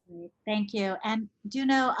discussed. Thank you. And do you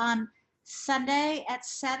know, Sunday at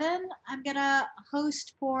 7, I'm going to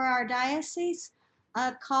host for our diocese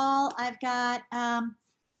a call. I've got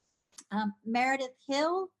Meredith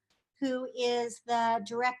Hill, who is the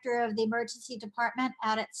director of the emergency department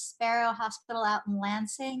out at Sparrow Hospital out in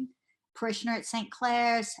Lansing, parishioner at St.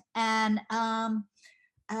 Clair's, and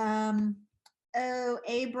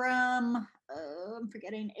Abram, I'm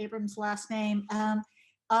forgetting Abram's last name,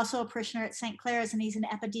 also a parishioner at St. Clair's, and he's an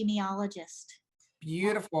epidemiologist.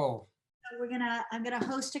 Beautiful. So I'm gonna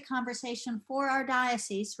host a conversation for our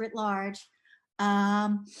diocese writ large,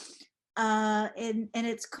 and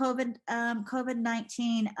it's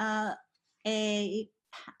COVID-19, a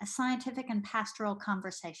scientific and pastoral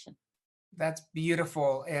conversation. That's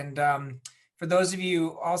beautiful. And for those of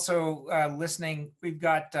you also listening, we've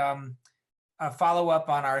got a follow-up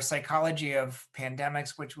on our psychology of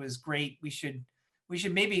pandemics, which was great. We should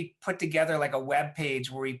maybe put together like a web page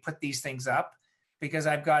where we put these things up, because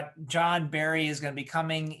I've got John Barry is going to be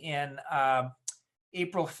coming in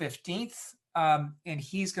April 15th, and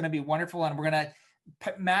he's going to be wonderful. And we're going to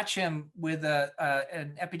match him with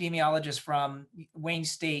an epidemiologist from Wayne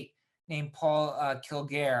State named Paul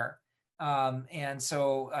Kilgare. And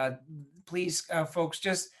so please, folks,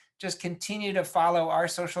 just continue to follow our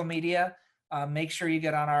social media. Make sure you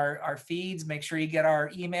get on our feeds. Make sure you get our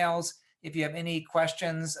emails. If you have any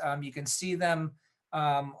questions, you can see them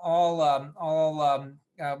we're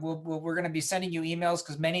going to be sending you emails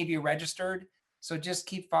because many of you registered. So just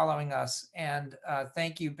keep following us. And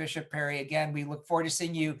thank you, Bishop Perry. Again, we look forward to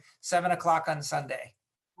seeing you 7 o'clock on Sunday.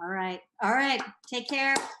 All right. Take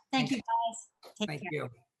care. Thank you, guys. Thank you.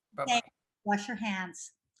 Bye-bye. Wash your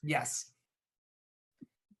hands. Yes.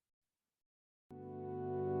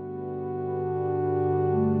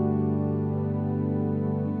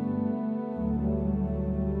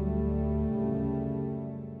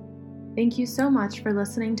 Thank you so much for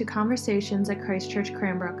listening to Conversations at Christ Church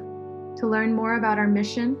Cranbrook. To learn more about our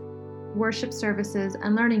mission, worship services,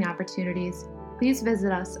 and learning opportunities, please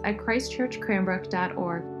visit us at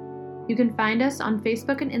christchurchcranbrook.org. You can find us on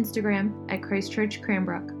Facebook and Instagram at Christ Church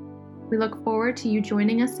Cranbrook. We look forward to you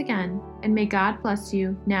joining us again, and may God bless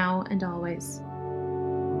you now and always.